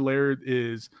that Peter Laird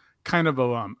is kind of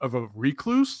a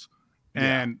recluse.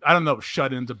 And I don't know if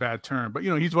shut-in's a bad term, but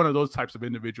he's one of those types of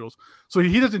individuals. So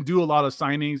he doesn't do a lot of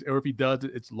signings, or if he does,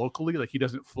 it's locally. Like, he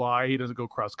doesn't fly, he doesn't go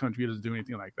cross country, he doesn't do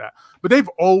anything like that. But they've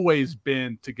always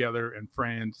been together and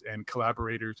friends and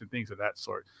collaborators and things of that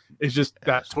sort. It's just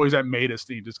that Toys That Made Us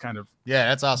thing just kind of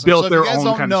that's awesome. Built their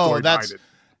own kind of story behind it.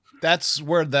 That's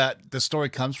where the story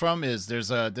comes from. Is it's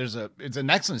an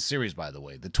excellent series, by the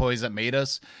way, The Toys That Made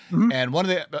Us. Mm-hmm. And one of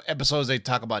the episodes they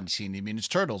talk about in Teenage Mutant Ninja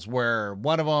Turtles, where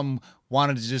one of them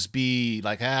wanted to just be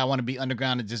like, I want to be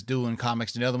underground and just doing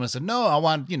comics, and the other one said, no, I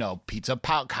want pizza,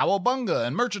 cowabunga,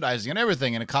 and merchandising and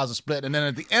everything, and it caused a split. And then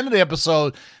at the end of the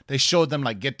episode, they showed them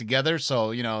like get together.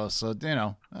 So I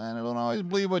don't always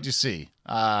believe what you see.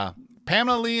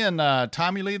 Pamela Lee and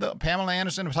Tommy Lee, though, Pamela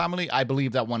Anderson and Tommy Lee, I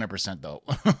believe that 100% though.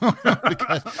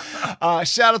 Because,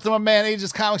 shout out to my man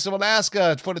Aegis Comics of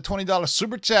Alaska for the $20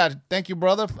 super chat. Thank you,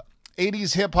 brother.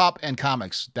 80s hip hop and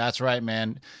comics. That's right,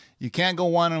 man. You can't go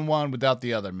one on one without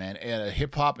the other, man.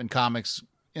 Hip hop and comics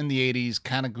in the 80s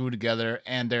kind of grew together,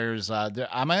 and there's I'm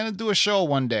gonna do a show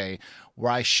one day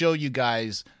where I show you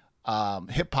guys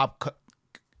hip hop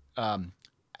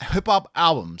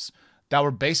albums that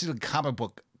were basically comic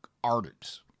book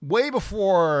artists way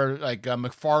before like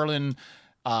McFarlane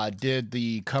did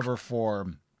the cover for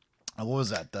what was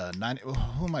that, the nine,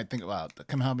 who am I thinking about,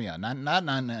 come help me out, not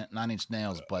Nine Inch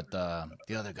Nails, but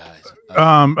the other guys,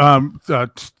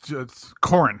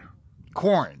 Korn,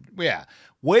 yeah.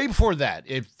 Way before that,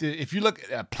 if you look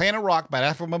at Planet Rock by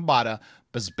Afro Bambaataa,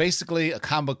 but it's basically a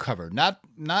comic book cover, not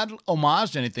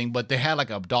homage to anything, but they had like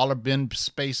a dollar bin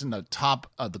space in the top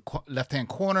of the left hand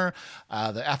corner.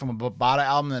 The Afro Bambaataa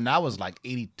album, and that was like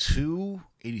 82,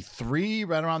 83,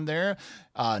 right around there.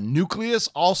 Nucleus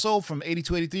also from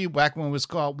 82, 83, back when it was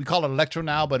called, we call it electro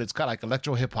now, but it's kind of like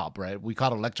electro hip hop, right? We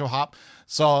call it electro hop.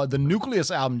 So the Nucleus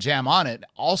album, Jam On It,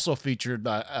 also featured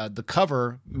the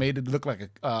cover made it look like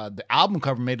the album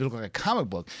cover made it look like a comic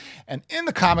book. And in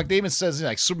the comic, they even says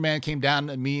like Superman came down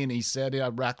to me and he said, I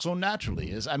rock so naturally.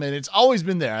 It's always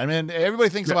been there. I mean, everybody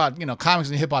thinks about, comics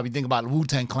and hip hop, you think about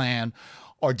Wu-Tang Clan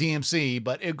or DMC,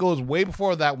 but it goes way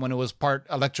before that when it was part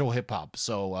electro hip hop.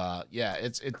 So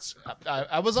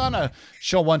I was on a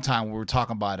show one time where we were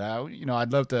talking about it.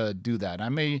 I'd love to do that. I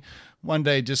may one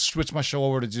day just switch my show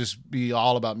over to just be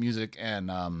all about music and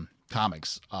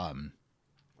comics.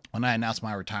 When I announce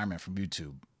my retirement from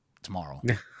YouTube tomorrow,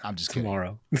 I'm just kidding.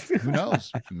 Tomorrow. Who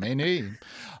knows? May need.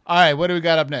 All right, what do we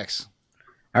got up next?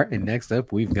 All right, and next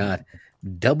up we've got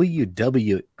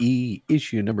WWE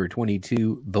issue number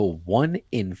 22, the 1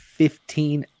 in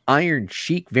 15 Iron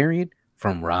Sheik variant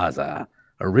from Raza,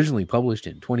 originally published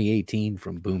in 2018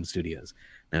 from Boom Studios.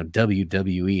 Now,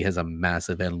 WWE has a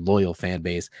massive and loyal fan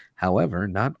base. However,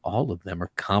 not all of them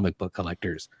are comic book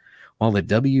collectors. While the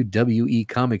WWE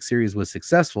comic series was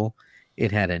successful,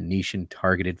 it had a niche and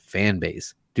targeted fan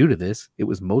base. Due to this, it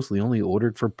was mostly only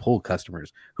ordered for pull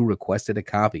customers who requested a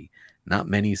copy. Not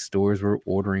many stores were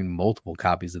ordering multiple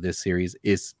copies of this series,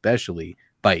 especially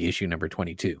by issue number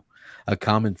 22. A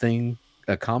common theme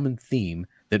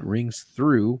that rings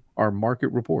through our market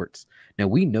reports. Now,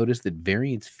 we noticed that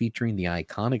variants featuring the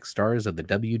iconic stars of the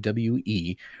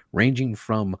WWE, ranging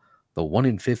from the 1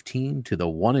 in 15 to the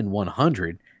 1 in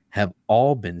 100, have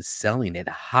all been selling at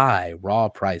high raw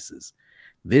prices.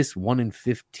 This 1 in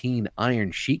 15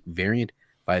 Iron Sheik variant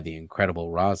by the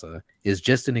incredible Raza is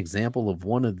just an example of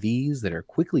one of these that are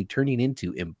quickly turning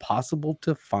into impossible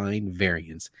to find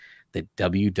variants that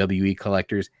WWE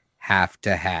collectors have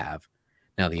to have.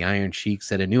 Now, the Iron Sheik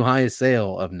set a new highest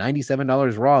sale of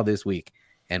 $97 raw this week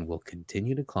and will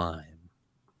continue to climb.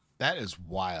 That is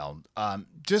wild.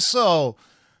 Just so,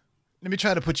 let me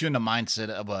try to put you in the mindset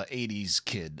of an 80s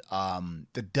kid.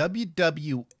 The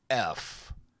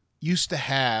WWF used to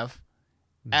have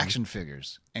action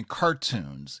figures and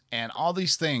cartoons and all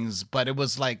these things, but it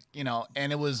was like,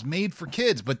 and it was made for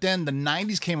kids. But then the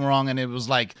 90s came along and it was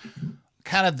like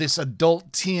kind of this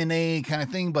adult TNA kind of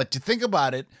thing. But to think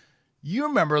about it, you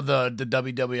remember the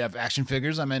WWF action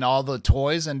figures. I mean, all the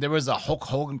toys, and there was a Hulk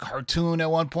Hogan cartoon at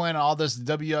one point, all this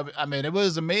WWF. I mean, it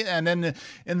was amazing. And then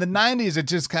in the 90s, it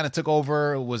just kind of took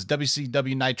over. It was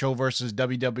WCW Nitro versus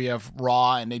WWF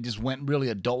Raw, and they just went really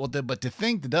adult with it. But to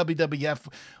think the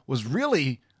WWF was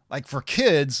really like for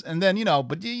kids, and then,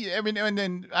 but every now and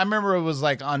then, I remember it was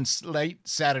like on late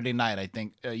Saturday night, I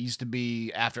think, it used to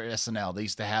be after SNL, they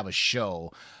used to have a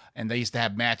show. And they used to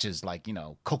have matches like,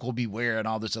 Coco Beware and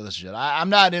all this other shit. I'm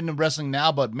not into wrestling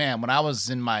now, but man, when I was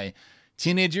in my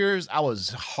teenage years, I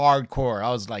was hardcore. I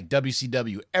was like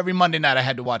WCW. Every Monday night I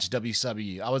had to watch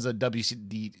WCW. I was a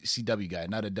WCW guy,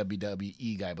 not a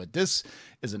WWE guy. But this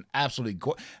is an absolutely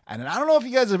and I don't know if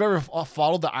you guys have ever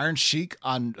followed the Iron Sheik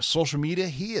on social media.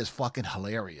 He is fucking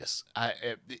hilarious.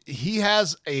 He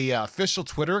has a official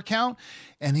Twitter account,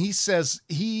 and he says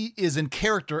he is in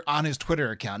character on his Twitter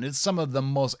account. It's some of the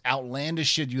most outlandish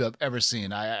shit you have ever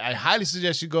seen. I highly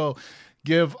suggest you go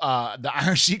give the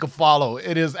Iron Sheik a follow.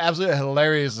 It is absolutely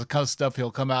hilarious the kind of stuff he'll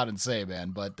come out and say,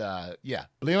 man. But yeah,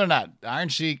 believe it or not, the Iron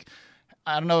Sheik,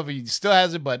 I don't know if he still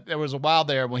has it, but there was a while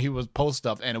there when he was post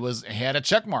stuff, and he had a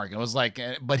check mark. It was like,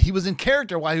 but he was in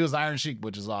character while he was Iron Sheik,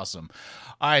 which is awesome.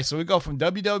 All right, so we go from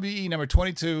WWE number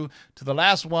 22 to the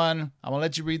last one. I'm gonna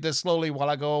let you read this slowly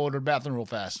while I go over to the bathroom real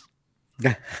fast.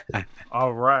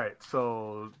 All right,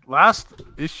 so last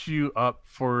issue up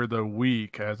for the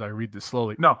week as I read this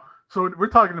slowly. No, So we're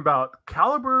talking about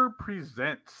Caliber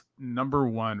Presents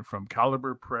 #1 from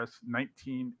Caliber Press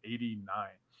 1989.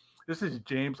 This is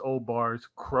James O'Barr's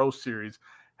Crow series,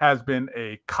 has been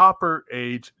a Copper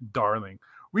Age darling.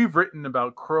 We've written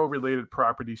about Crow-related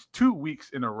properties 2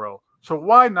 weeks in a row, so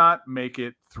why not make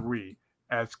it 3,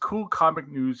 as cool comic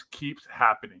news keeps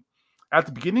happening. At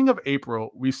the beginning of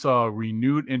April, we saw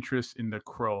renewed interest in the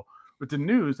Crow, with the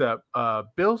news that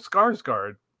Bill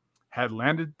Skarsgård had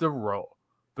landed the role.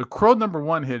 The Crow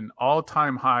 #1 hit an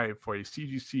all-time high for a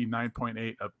CGC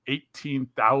 9.8 of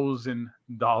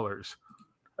 $18,000.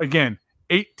 Again,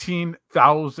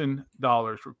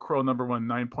 $18,000 for Crow #1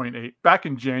 9.8 back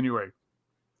in January.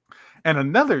 And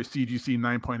another CGC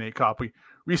 9.8 copy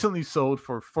recently sold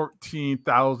for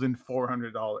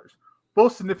 $14,400.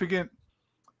 Both significant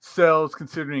sales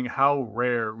considering how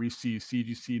rare we see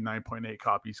CGC 9.8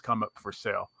 copies come up for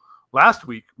sale. Last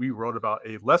week, we wrote about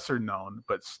a lesser known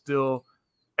but still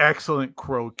excellent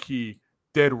Crow key,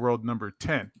 Dead World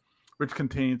 #10, which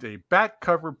contains a back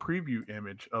cover preview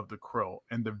image of the Crow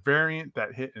and the variant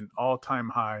that hit an all-time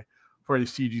high for a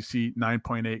CGC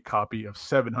 9.8 copy of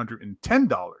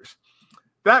 $710.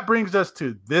 That brings us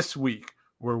to this week,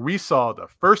 where we saw the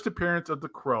first appearance of the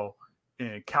Crow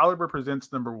in Caliber Presents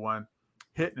 #1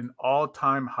 hit an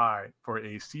all-time high for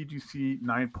a CGC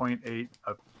 9.8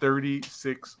 of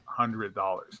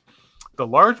 $3,600. The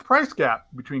large price gap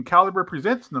between Caliber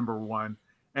Presents #1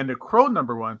 and the Crow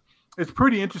 #1 is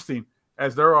pretty interesting,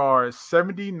 as there are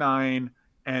 79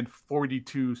 and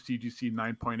 42 CGC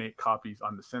 9.8 copies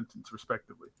on the sentence,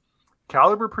 respectively.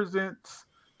 Caliber Presents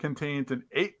contains an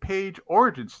 8-page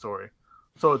origin story,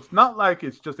 so it's not like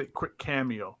it's just a quick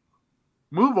cameo.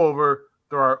 Move over,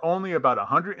 there are only about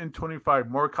 125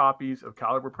 more copies of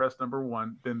Caliber Press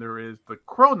 #1 than there is the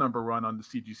Crow #1 on the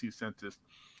CGC census.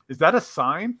 Is that a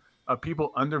sign of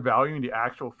people undervaluing the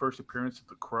actual first appearance of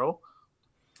the Crow?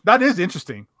 That is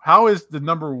interesting. How is the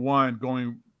number 1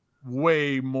 going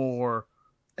way more?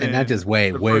 And not just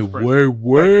way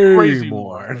crazy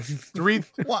more.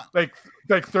 like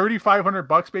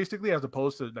 $3,500 basically, as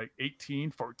opposed to like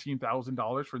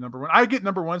 $14,000 for #1. I get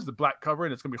 #1's the black cover,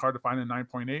 and it's gonna be hard to find a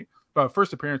 9.8, but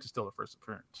first appearance is still a first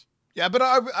appearance. Yeah, but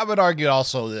I would argue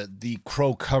also that the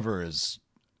Crow cover is,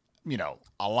 a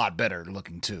lot better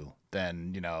looking too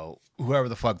than whoever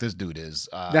the fuck this dude is.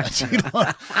 I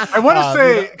want to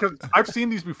say, because I've seen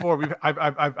these before.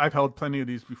 I've held plenty of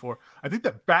these before. I think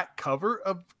the back cover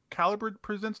of Caliber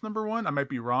Presents #1, I might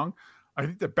be wrong. I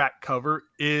think the back cover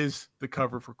is the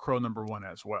cover for Crow #1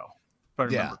 as well, if I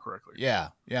remember correctly.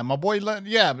 Yeah, my boy.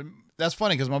 That's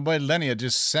funny because my boy Lenny had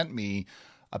just sent me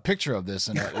a picture of this,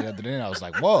 and the other day, and I was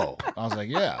like, "Whoa!" I was like,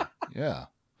 "Yeah."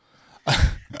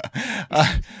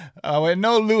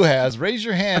 No, Lou has. Raise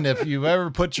your hand if you've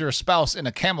ever put your spouse in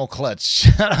a camel clutch.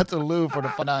 Shout out to Lou for the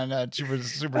fun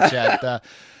super chat.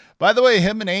 By the way,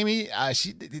 him and Amy,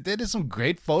 they did some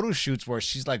great photo shoots where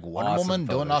she's like Wonder Woman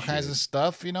doing all kinds of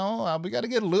stuff. We got to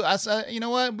get Lou. I said, you know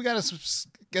what? We got to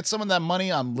get some of that money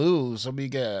on Lou so we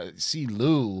get see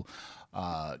Lou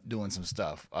doing some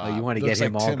stuff. You want to get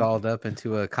him all dolled up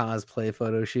into a cosplay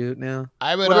photo shoot now?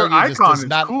 I would argue this does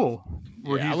not. Cool.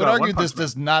 Yeah, I would argue this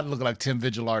does not look like Tim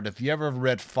Vigil art. If you ever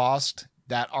read Faust,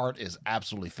 that art is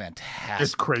absolutely fantastic.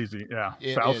 It's crazy, yeah.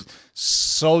 It is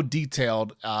so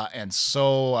detailed and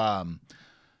so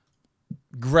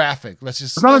graphic.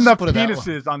 There's not enough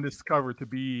penises on this cover to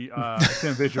be a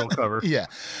Tim Vigil cover. Yeah,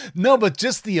 no, but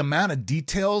just the amount of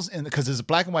details, because there's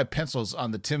black and white pencils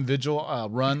on the Tim Vigil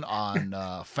run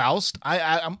on Faust.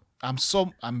 I'm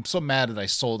so mad that I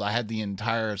sold. I had the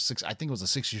entire 6. I think it was a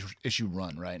 6-issue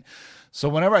run, right? So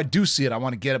whenever I do see it, I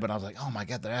want to get it, but I was like, oh my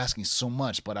god, they're asking so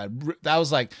much. But that was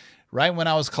like right when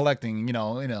I was collecting.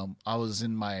 I was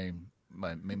in my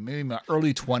maybe my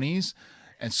early 20s.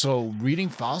 And so reading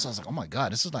Faust, I was like, "Oh my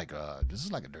god, this is like a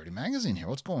dirty magazine here.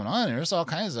 What's going on?" And there's all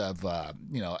kinds of,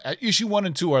 issue 1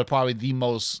 and 2 are probably the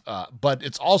most, but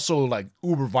it's also like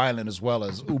uber violent as well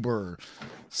as uber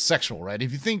sexual, right?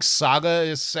 If you think Saga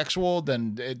is sexual,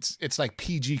 then it's like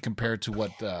PG compared to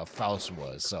what Faust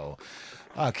was. So,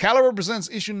 Caliber Presents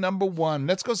issue #1.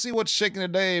 Let's go see what's shaking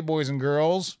today, boys and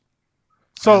girls.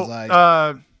 So,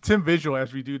 Tim Vigil,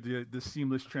 as we do the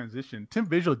seamless transition, Tim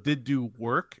Vigil did do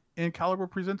work in Caliber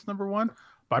Presents #1,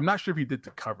 but I'm not sure if he did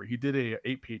the cover. He did a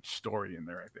 8-page story in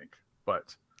there, I think,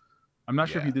 but I'm not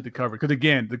sure if he did the cover, because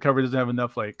again, the cover doesn't have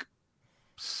enough like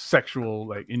sexual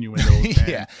like innuendos.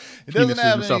 Yeah, it doesn't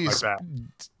have any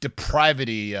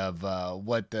depravity of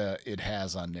what it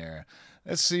has on there.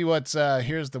 Let's see what's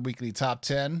here's the weekly top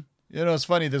 10. You know, it's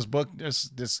funny. This book,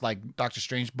 this like Doctor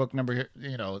Strange book number here.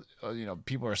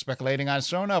 People are speculating on it.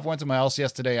 Sure enough, went to my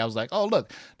LCS today. I was like, oh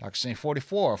look, Doctor Strange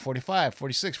 44, 45,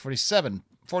 46, 47,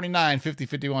 49, 50,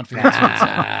 51, 52.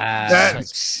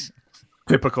 That's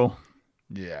typical.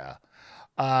 Yeah.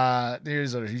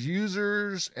 There's our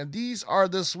users, and these are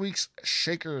this week's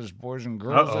shakers, boys and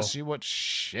girls. Uh-oh. Let's see what's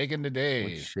shaking today.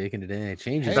 What's shaking today?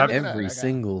 Changes Hey, look at every that.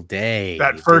 single day.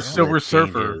 That This first is Silver what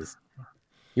Surfer. changes.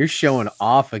 You're showing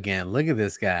off again. Look at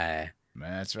this guy.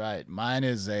 Man, that's right. Mine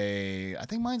is I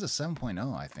think mine's a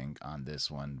 7.0, I think, on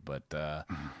this one. But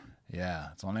yeah,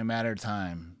 it's only a matter of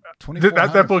time.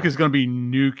 That book is going to be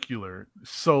nuclear.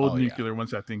 So Oh, yeah. nuclear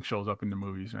once that thing shows up in the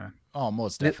movies, man. Oh,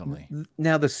 most definitely.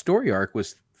 Now, the story arc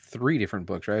was 3 different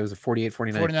books, right? It was a 48,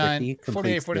 49, 49, 50. 48,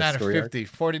 completes the 49, or story arc. 50.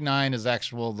 49 is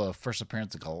the first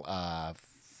appearance of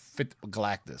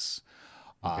Galactus.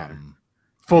 Okay.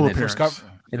 Full And then appearance. first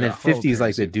And then Yeah, full 50 is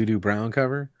like the appearance. doo-doo brown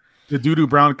cover. The doo-doo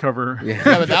brown cover. Yeah.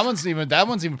 Yeah, but that one's even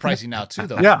pricey now too,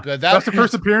 though. Yeah, But that's the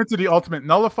first appearance of the Ultimate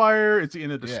Nullifier. It's the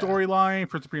end of the Yeah. storyline.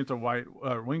 First appearance of White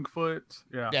Wingfoot.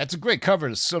 Yeah. Yeah, it's a great cover.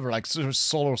 It's silver, like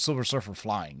Silver Surfer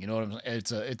flying. You know what I'm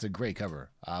saying? It's a great cover.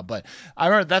 But I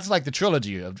remember that's like the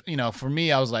trilogy of, for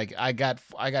me, I was like, I got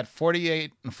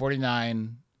 48 and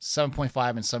 49, 7.5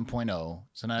 and 7.0.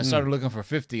 So then I started looking for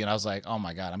 50, and I was like, oh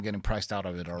my god, I'm getting priced out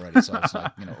of it already. So it's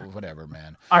like, whatever,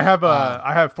 man. I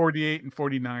have 48 and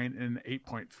 49 and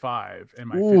 8.5,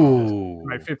 and Ooh.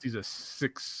 my 50 is a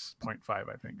 6.5,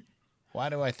 I think. Why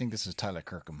do I think this is Tyler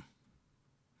Kirkham?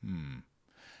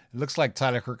 It looks like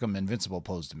Tyler Kirkham Invincible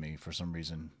posed to me for some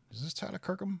reason. Is this Tyler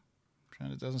Kirkham?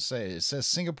 It doesn't say. It says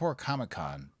Singapore Comic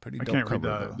Con. Pretty I dope can't read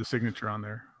cover, though. the signature on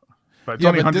there, but it's Yeah,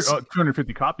 only but this-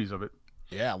 250 copies of it.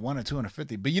 Yeah, 1 or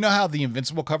 250. But you know how the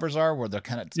Invincible covers are, where they're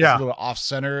kind of Yeah. a little off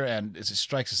center and it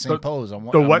strikes the same pose. I'm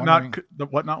The wondering-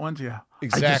 whatnot ones, yeah.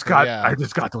 Exactly. I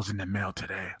just got those in the mail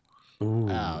today. Ooh.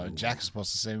 Jack is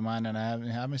supposed to save mine, and I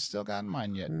haven't still gotten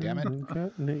mine yet. Damn it! Haven't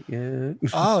gotten it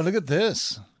yet. Oh, look at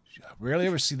this! I rarely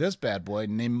ever see this bad boy.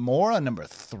 Namora number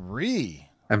 3.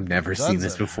 I've never seen Guns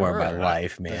this at before in my her.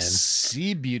 life, The man.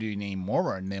 Sea Beauty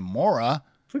Namora,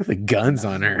 Look at the guns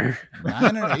on her.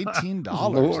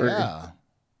 $918. Lord. Yeah,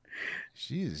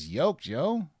 she is yoked,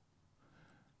 yo.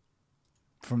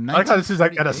 From I like how this is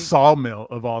like at a 1948. sawmill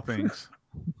of all things.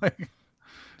 Like,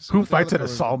 So who look fights the at a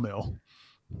covers. sawmill?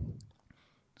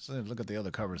 So look at the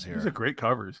other covers These are here. great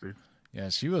covers, dude. Yeah,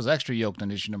 she was extra yoked in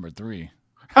issue number 3.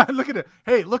 Look at it.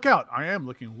 Hey, look out. I am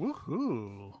looking.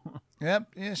 Woohoo.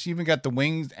 Yep. Yeah, she even got the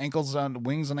wings,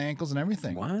 wings and ankles and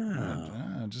everything. Wow.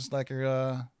 Yeah, just like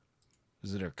her.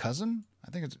 Is it her cousin?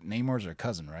 I think it's Namor's her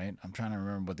cousin, right? I'm trying to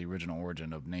remember what the original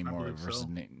origin of Namor believe versus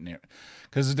so.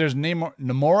 because there's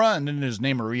Namora and then there's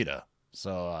Namorita.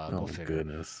 So Oh, go figure.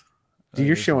 goodness. Dude,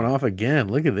 you're is showing off again.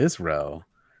 Look at this row.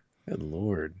 Good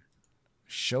Lord.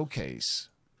 Showcase.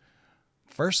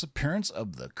 First appearance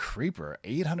of the Creeper,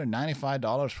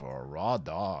 $895 for a raw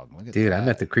dog. Look at Dude, that. I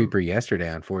met the Creeper yesterday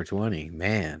on 420.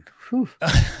 Man. Whew.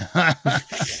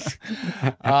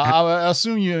 I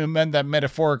assume you meant that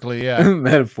metaphorically, yeah.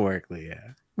 Metaphorically, yeah.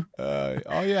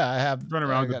 Oh yeah, I have Run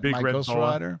around I with a got big my red Ghost boa.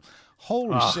 Rider.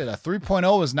 Holy Ah. shit! A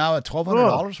 3.0 is now at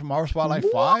 $1,200 from Marvel Spotlight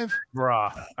 5.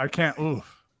 Bruh. I can't.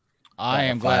 Oof. I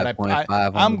am glad 5.5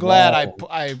 on I'm the glad wall.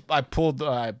 I pulled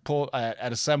at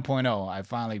a 7.0. I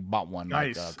finally bought one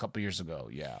like Nice. a couple years ago.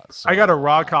 Yeah, I got a so,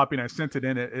 raw copy and I sent it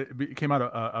in. It came out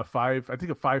a 5, I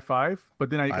think a 5.5,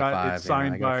 but then I got 5.5, it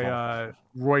signed I got a by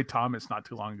Roy Thomas not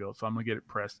too long ago. So I'm gonna get it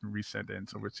pressed and resent in.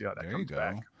 So we'll see how that There you comes go.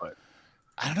 back. But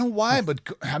I don't know why, but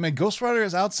I mean, Ghost Rider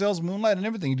has outsells Moonlight and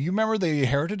everything. Do you remember the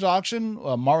Heritage auction?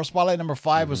 Marvel Spotlight number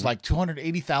 5 was like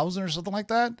 280,000 or something like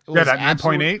that. It yeah, was that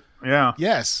absolute- 9.8. Yeah.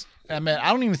 Yes. I mean,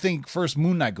 I don't even think first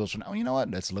Moon Knight goes for. Oh, you know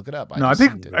what? Let's look it up. No, I just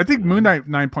think sent it. I think Moon Knight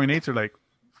 9.8s are like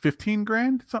 15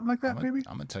 grand, something like that, maybe.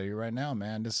 I'm gonna tell you right now,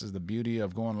 man. This is the beauty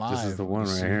of going live. This is the one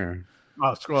You right see, here.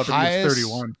 Oh, scroll up. I think it's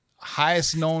 31.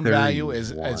 Highest known value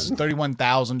is 31.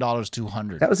 $31,000,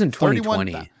 200. That was in 31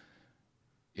 2020.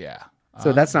 Yeah.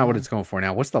 So that's not what it's going for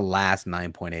now. What's the last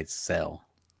 9.8 sell?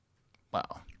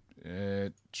 Wow.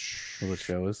 It What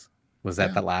shows? Was that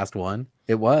Yeah. the last one?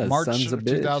 It was. March Sons of of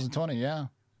bitch. 2020. Yeah.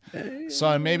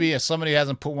 So maybe if somebody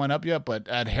hasn't put one up yet, but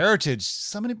at Heritage,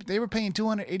 they were paying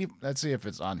 280. Let's see if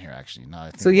it's on here actually. No,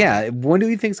 I think So yeah, what do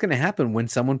you think is going to happen when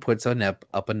someone puts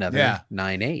up another Yeah.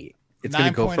 9.8? It's going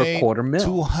to go for a 9.8, quarter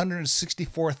mil.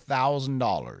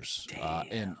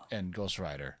 $264,000 in Ghost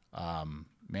Rider. Man,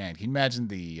 can you imagine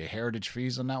the heritage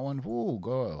fees on that one? Ooh,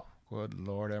 good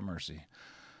Lord have mercy.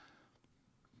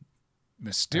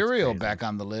 Mysterio crazy. back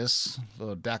on the list.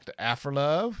 Little Dr.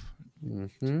 Afrolove.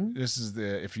 Mhm. This is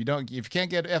if you can't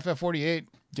get FF48,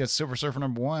 Get Silver Surfer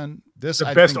 #1. This The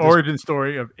I best think origin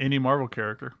story of any Marvel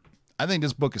character. I think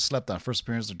this book is slept on. First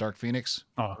appearance of Dark Phoenix.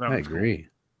 Oh, that I was cool. agree.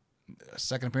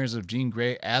 Second appearance of Jean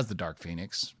Grey as the Dark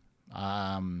Phoenix.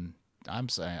 I'm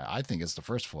saying I think it's the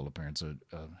first full appearance of.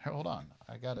 Hold on,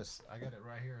 I got it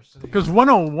right here. Because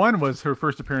 101 was her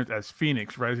first appearance as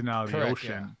Phoenix rising out of the Correct,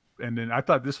 ocean, and then I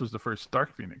thought this was the first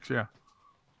Dark Phoenix. Yeah.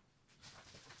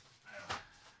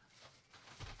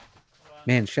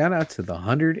 Man, shout out to the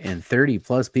 130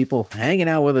 plus people hanging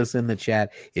out with us in the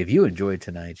chat. If you enjoyed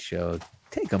tonight's show,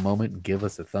 take a moment and give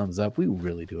us a thumbs up. We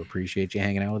really do appreciate you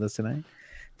hanging out with us tonight.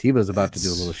 Tibo's about to do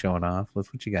a little showing off.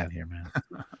 What's what you got here, man?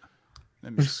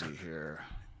 Let me see here.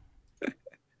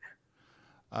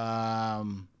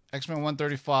 X-Men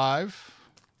 135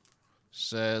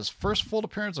 says first full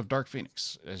appearance of Dark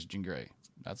Phoenix as Jean Grey.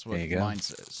 That's what There you go. mine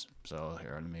says. So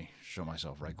here, let me show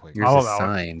myself right quick. Yours I'll is allow it.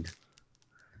 signed.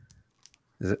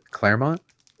 Is it Claremont?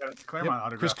 Claremont Yep.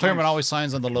 autograph. Chris Claremont Nice. always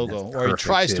signs on the logo, That's or he perfect,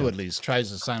 tries to too. at least. Tries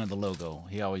to sign on the logo.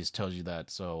 He always tells you that.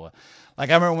 So,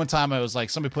 like I remember one time, I was like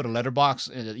somebody put a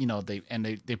letterbox,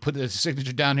 they put the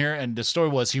signature down here, and the story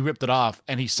was he ripped it off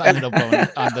and he signed it up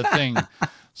on the thing.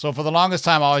 So for the longest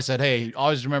time, I always said, "Hey,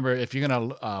 always remember if you're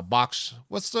gonna box,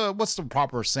 what's the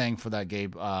proper saying for that,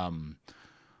 Gabe? Signature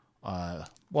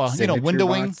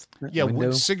windowing, box? window.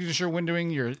 Window? Signature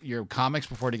windowing your comics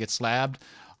before they get slabbed.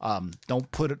 Don't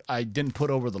put it. I didn't put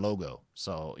over the logo,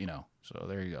 so So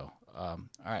there you go. All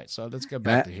right, so let's get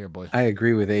back to here, boy. I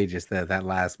agree with Aegis that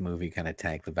last movie kind of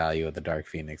tanked the value of the Dark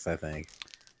Phoenix, I think.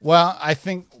 Well, I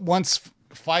think once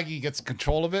Feige gets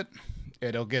control of it,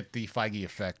 it'll get the Feige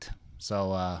effect.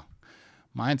 So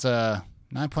mine's a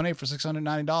 9.8 for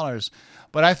 $690,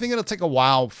 but I think it'll take a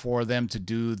while for them to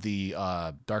do the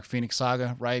Dark Phoenix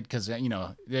saga, right? Because they're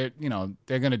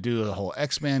gonna do the whole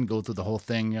X-Men, go through the whole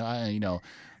thing.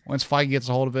 Once Feige gets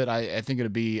a hold of it, I think it'll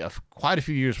be quite a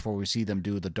few years before we see them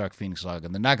do the Dark Phoenix saga.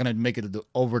 And they're not gonna make it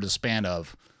over the span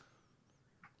of.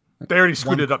 They already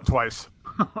screwed it up twice.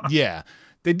 Yeah,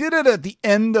 they did it at the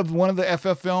end of one of the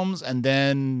FF films, and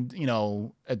then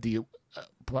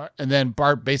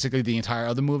Bart basically the entire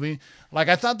other movie. Like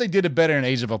I thought they did it better in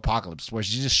Age of Apocalypse, where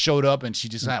she just showed up and she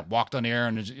just kind of walked on air,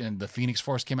 and the Phoenix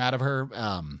Force came out of her.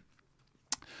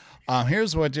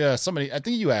 Here's what somebody I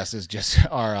think you asked this just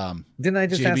Didn't I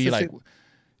just JB, ask this? like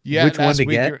yeah which one last to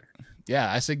week get?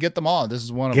 yeah I said get them all. This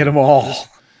is one of Get them all.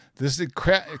 This is a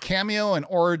cameo and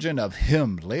origin of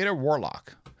him later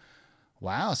Warlock.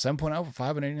 Wow, 7.0 for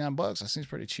 $589. That seems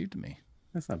pretty cheap to me.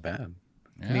 That's not bad.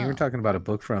 Yeah. I mean, we're talking about a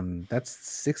book from that's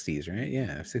 60s, right?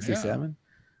 Yeah, 67.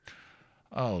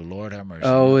 Oh, Lord have mercy.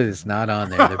 Oh, it's not on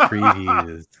there. The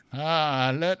previews.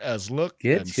 Let us look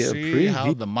Get and your see how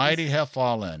previews. the mighty have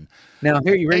fallen. Now,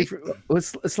 here, you ready for?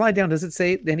 Let's slide down. Does it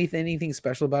say anything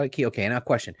special about it? Key. Okay, now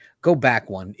question. Go back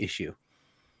one issue.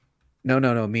 No.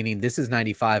 Meaning this is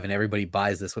 95, and everybody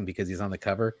buys this one because he's on the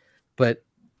cover. But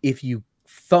if you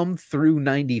thumb through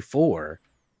 94,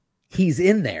 he's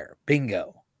in there.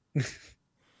 Bingo.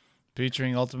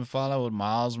 Featuring Ultimate Fallout with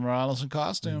Miles Morales in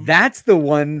costume. That's the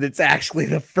one that's actually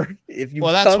the first. If you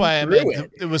That's thumb why I through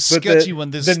meant it was But sketchy when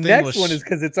this the thing next was. one is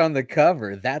because it's on the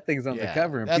cover. That thing's on the Yeah,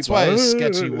 cover. And that's people, why it's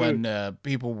sketchy when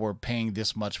people were paying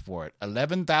this much for it.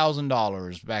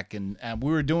 $11,000 back in, and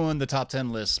we were doing the top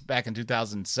 10 list back in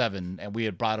 2007, and we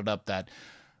had brought it up that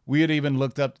we had even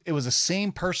looked up. It was the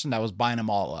same person that was buying them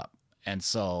all up, and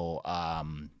so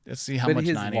let's see how But much.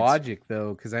 his 90 logic,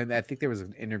 though, because I think there was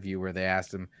an interview where they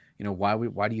asked him,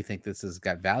 why do you think this has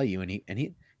got value? And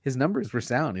his numbers were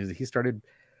sound. He started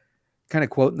kind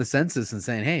of quoting the census and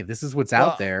saying, "Hey, this is what's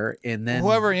out there." And then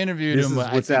whoever interviewed this him, is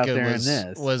I what's think out it there in was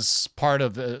this. was part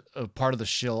of the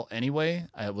shill anyway.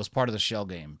 It was part of the shell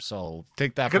game. So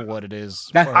take that for what it is.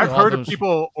 I've All heard of those-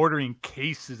 people ordering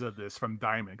cases of this from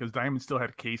Diamond because Diamond still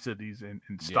had cases of these in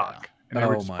stock, and they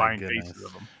were Oh just my buying goodness. cases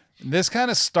of them. This kind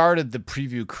of started the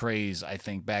preview craze, I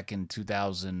think, back in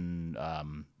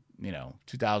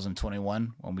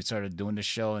 2021 when we started doing this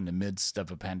show in the midst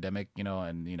of a pandemic,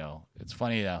 and it's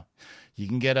funny, you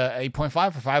can get a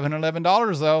 8.5 for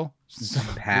 $511 though. So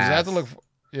you have to look for,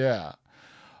 yeah.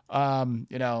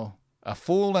 A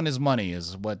fool and his money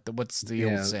is what's the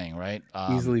old saying, right?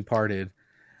 Easily parted.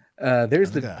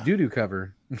 There's the look at- doo-doo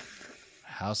cover.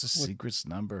 House of Secrets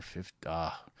number 50.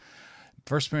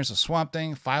 First appearance of Swamp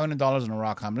Thing, $500 in a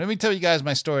rock comic. Let me tell you guys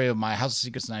my story of my House of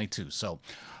Secrets 92. So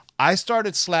I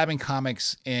started slabbing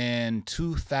comics in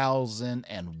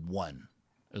 2001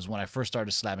 is when I first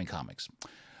started slabbing comics.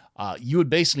 You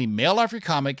would basically mail off your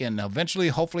comic, and eventually,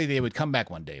 hopefully, they would come back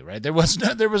one day, right? There was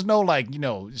no like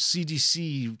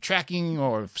CGC tracking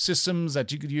or systems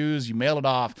that you could use. You mail it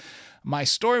off. My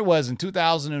story was in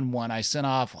 2001, I sent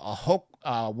off a Hulk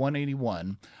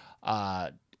 181,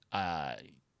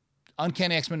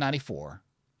 Uncanny X-Men 94,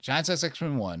 Giant Size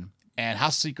X-Men 1, and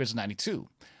House Secrets 92.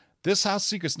 This House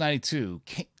Secrets 92,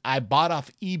 I bought off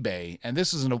eBay, and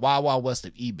this is in the wild, wild west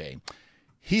of eBay.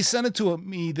 He sent it to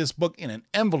me, this book, in an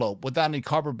envelope without any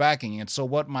cardboard backing. And so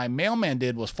what my mailman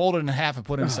did was fold it in half and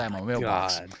put it inside my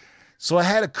mailbox. God. So I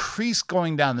had a crease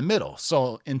going down the middle.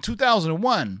 So in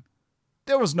 2001,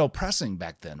 there was no pressing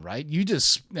back then, right? You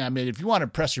just, I mean, if you want to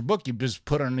press your book, you just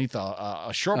put it underneath a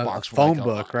short box. A phone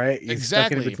book, right? You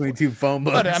Exactly. Stuck it in between two phone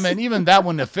books. But I mean, even that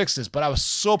wouldn't have fixed this. But I was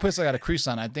so pissed I got a crease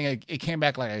on it. I think it came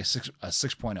back like a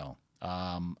 6.0.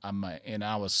 And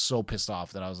I was so pissed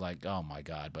off that I was like, oh my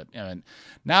God. But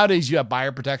nowadays you have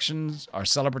buyer protections or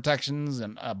seller protections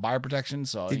and buyer protections.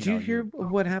 So did you hear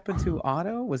what happened to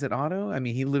Otto? Was it Otto? I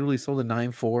mean, he literally sold a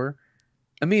 9.4.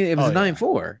 I mean, it was a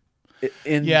 9.4.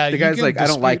 And the guy's like, I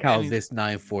don't like how this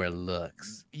 9.4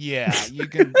 looks. Yeah, you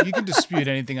can dispute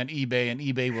anything on eBay, and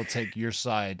eBay will take your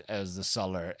side as the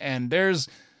seller. And there's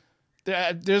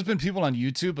been people on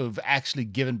YouTube who've actually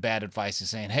given bad advice,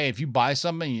 saying, hey, if you buy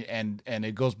something and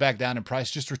it goes back down in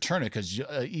price, just return it, because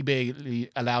eBay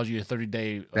allows you a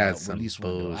 30-day release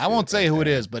window. I won't say who it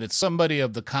is, but it's somebody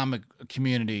of the comic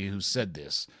community who said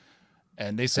this.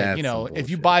 And they said, if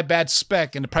you buy bad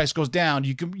spec and the price goes down,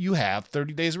 you have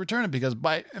 30 days to return it, because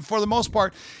for the most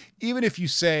part, even if you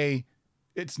say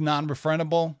it's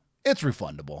non-refundable, it's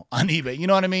refundable on eBay. You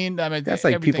know what I mean? That's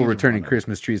like people returning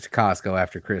Christmas trees to Costco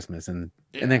after Christmas and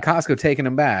then Costco taking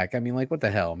them back. I mean, like, what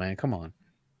the hell, man? Come on.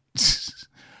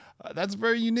 That's a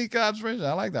very unique observation.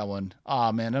 I like that one.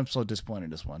 Oh man, I'm so disappointed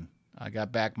in this one. I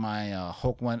got back my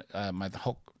Hulk one, my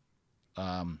Hulk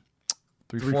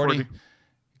 340.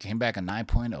 Came back a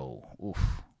 9.0. Oof.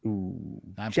 Ooh,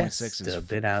 9.6 is a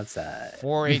bit outside.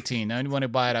 418. Now, you want to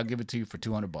buy it, I'll give it to you for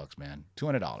 $200, man.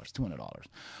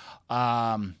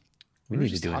 $200. We need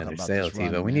to do another sale,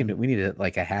 Tivo. We need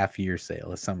like a half year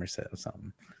sale, a summer sale,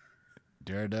 something.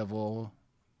 Daredevil,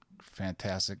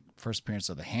 fantastic. First appearance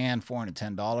of the Hand,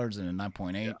 $410 and a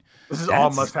 9.8. Yeah. This is all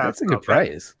must have. That's a good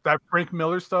price. That Frank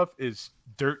Miller stuff is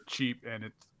dirt cheap, and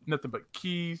it's nothing but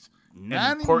keys.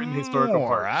 Not important historical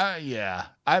parts.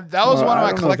 That was one of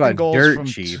my collecting goals. Dirt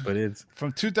cheap, but it's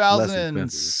from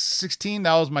 2016.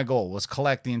 That was my goal, was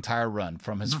collect the entire run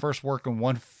from his first work in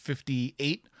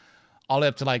 158 all the way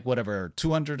up to like whatever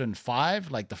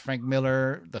 205, like the Frank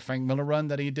Miller run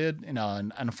that he did.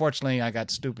 And unfortunately I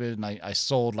got stupid and I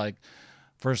sold like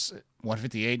first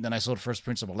 158, and then I sold First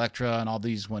Prince of Elektra and all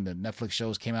these when the Netflix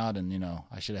shows came out, and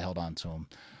I should have held on to them.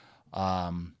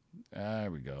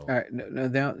 There we go. All right,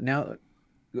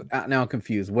 now I'm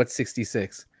confused. What's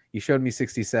 66? You showed me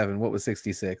 67. What was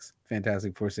 66?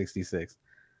 Fantastic Four 66.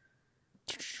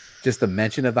 Just the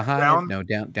mention of the Hive?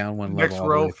 Down one next level.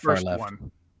 Row, first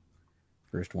one.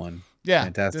 First one. Yeah,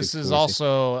 Fantastic this is Four,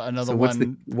 also another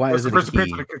one. Why is it first a key?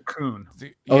 appearance of the Cocoon?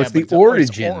 It's the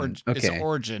origin. Okay. It's the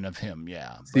origin of him,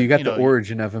 yeah. So you got the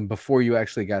origin of him before you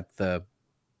actually got the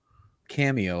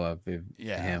cameo of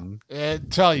him.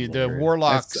 Tell you, the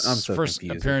Warlock's so first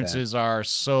appearances are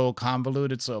so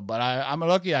convoluted. But I'm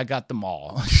lucky I got them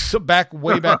all. So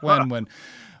way back when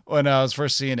I was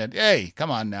first seeing it. Hey,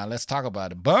 come on now, let's talk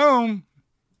about it. Boom.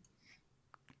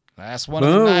 Last one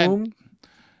of the night.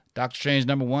 Doctor Strange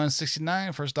number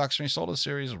 169, first Doctor Strange solo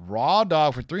series, Raw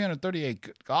Dog for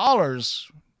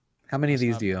 $338. How many of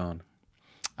these do you own?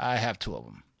 I have two of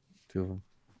them. Two of them.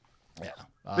 Yeah.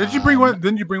 Didn't you bring one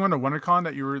to WonderCon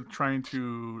that you were trying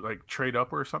to like trade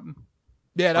up or something?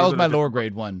 Yeah, that was my lower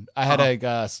grade one. I had a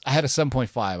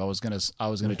 7.5. I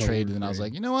was gonna trade, and then I was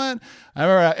like, you know what? I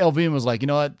remember LV was like, you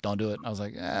know what? Don't do it. And I was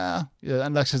like, yeah,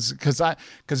 unless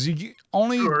because you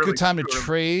only good time to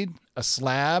trade a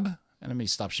slab. And let me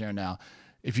stop sharing now.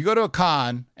 If you go to a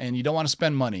con and you don't want to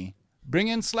spend money, bring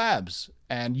in slabs,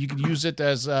 and you can use it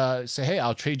as say, hey,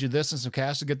 I'll trade you this and some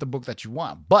cash to get the book that you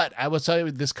want. But I will tell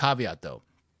you this caveat though: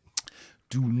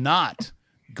 do not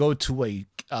go to a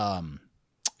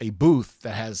booth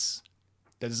that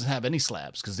doesn't have any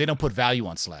slabs, because they don't put value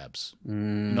on slabs. You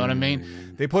know what I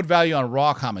mean? They put value on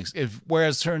raw comics. If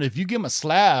you give them a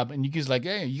slab and you just like,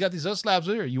 hey, you got these other slabs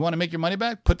here, you want to make your money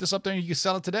back? Put this up there and you can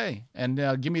sell it today, and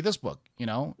give me this book.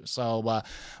 So,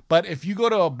 but if you go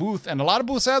to a booth, and a lot of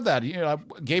booths have that,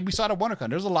 Gabe, we saw it at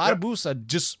WonderCon. There's a lot of booths that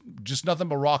just nothing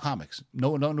but raw comics,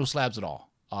 no slabs at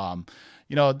all. I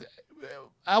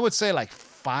would say like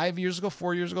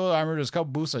 4 years ago. I remember there's a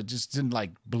couple booths that just didn't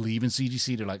like believe in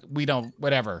CGC. They're like, we don't,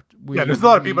 whatever. There's a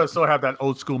lot of people that still have that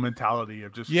old school mentality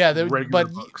of just regular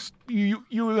books. You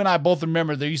and I both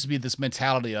remember there used to be this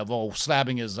mentality of,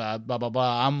 slabbing is blah blah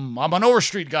blah. I'm an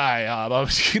Overstreet guy.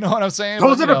 You know what I'm saying?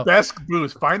 Those are the best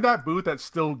booths. Find that booth that's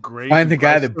still great. Find the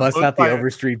guy that busts out the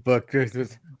Overstreet book.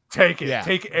 Take it. Yeah.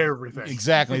 Take everything.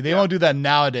 Exactly. They don't do that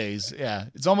nowadays. Yeah.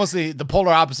 It's almost the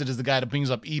polar opposite is the guy that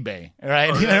brings up eBay,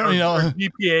 right? Or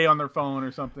EPA on their phone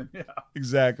or something. Yeah.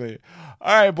 Exactly.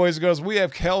 All right, boys and girls, we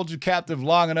have held you captive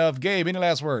long enough. Gabe, any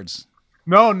last words?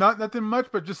 No, nothing much,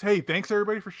 but just, hey, thanks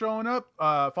everybody for showing up.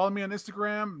 Follow me on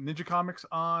Instagram, Ninja Comics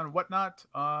on whatnot.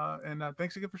 And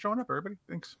thanks again for showing up, everybody.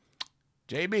 Thanks.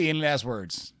 JB, any last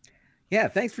words? Yeah,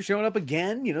 thanks for showing up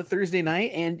again, Thursday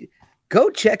night. And go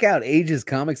check out Ages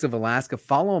Comics of Alaska.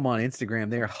 Follow them on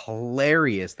Instagram. They're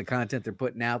hilarious, the content they're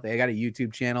putting out. They got a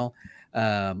YouTube channel.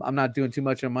 I'm not doing too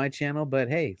much on my channel, but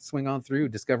hey, swing on through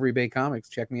Discovery Bay Comics.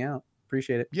 Check me out.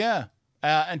 Appreciate it. Yeah.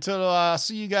 Until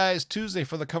see you guys Tuesday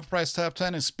for the Cover Price Top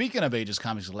 10. And speaking of Ages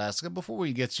Comics Alaska, before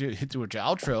we hit you with your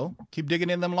outro, keep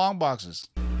digging in them long boxes.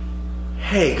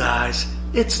 Hey guys,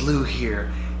 it's Lou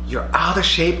here, your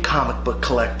out-of-shape comic book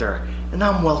collector, and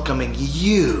I'm welcoming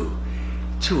you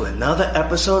to another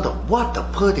episode of What to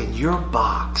Put in Your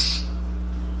Box.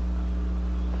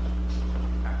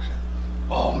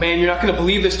 Oh man, you're not gonna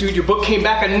believe this, dude. Your book came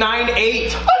back a 9.8. A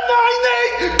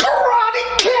 9.8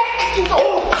 karate kick!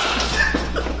 Oh.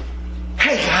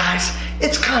 Hey guys,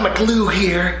 it's Comic Lou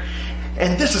here,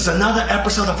 and this is another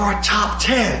episode of our Top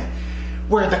 10,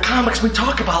 where the comics we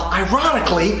talk about,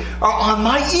 ironically, are on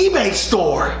my eBay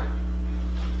store.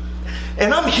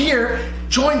 And I'm here,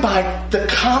 joined by the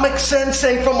comic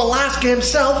sensei from Alaska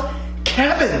himself,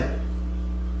 Kevin.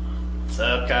 What's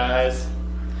up, guys?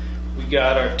 We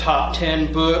got our top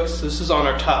 10 books. This is on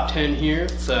our top 10 here.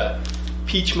 It's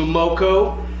Peach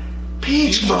Momoko.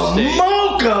 Peach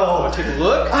Momoko! Want to take a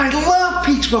look? I love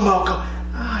Peach Momoko.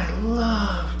 I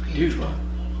love Peach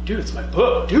Momoko. Dude, it's my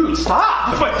book. Dude,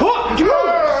 stop! It's my book! Dude,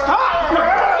 stop!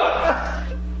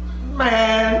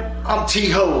 Man, I'm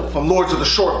T-Ho from Lords of the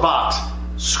Short Box.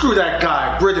 Screw that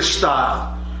guy, British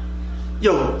style.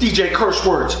 Yo, DJ Curse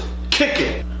Words, kick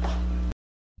it.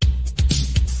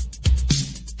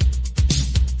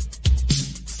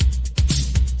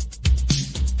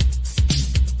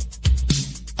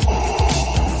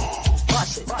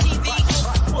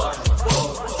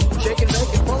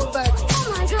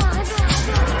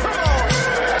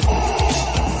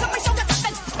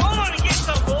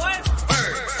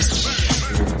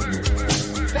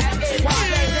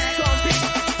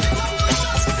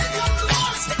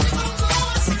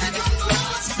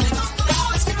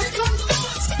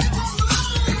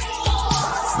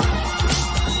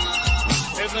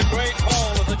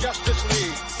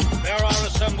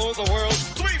 The world's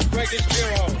three greatest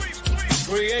heroes,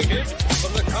 created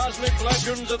from the cosmic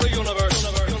legends of the universe.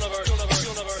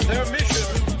 Their mission,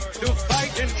 to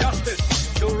fight injustice,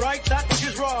 to right that which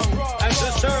is wrong, and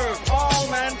to serve all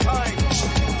mankind.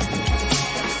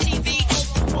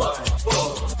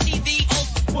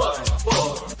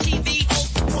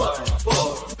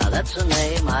 Now that's a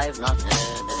name I've not heard.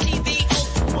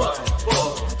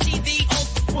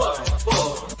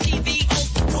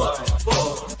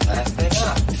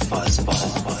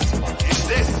 In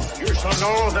this, you shall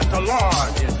know that the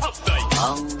Lord is update.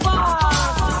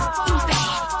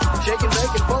 Shake and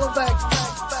bake and pull it back.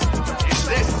 In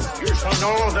this, you shall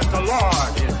know that the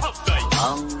Lord is update.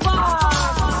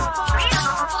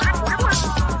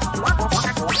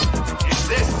 In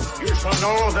this, you shall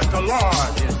know that the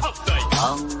Lord is update.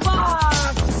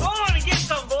 Go on and get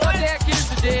some, boys. Heck, here's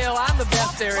the deal. I'm the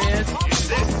best there is. In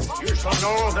this, you shall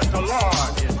know that the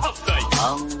Lord is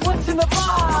update. What's in the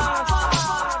box?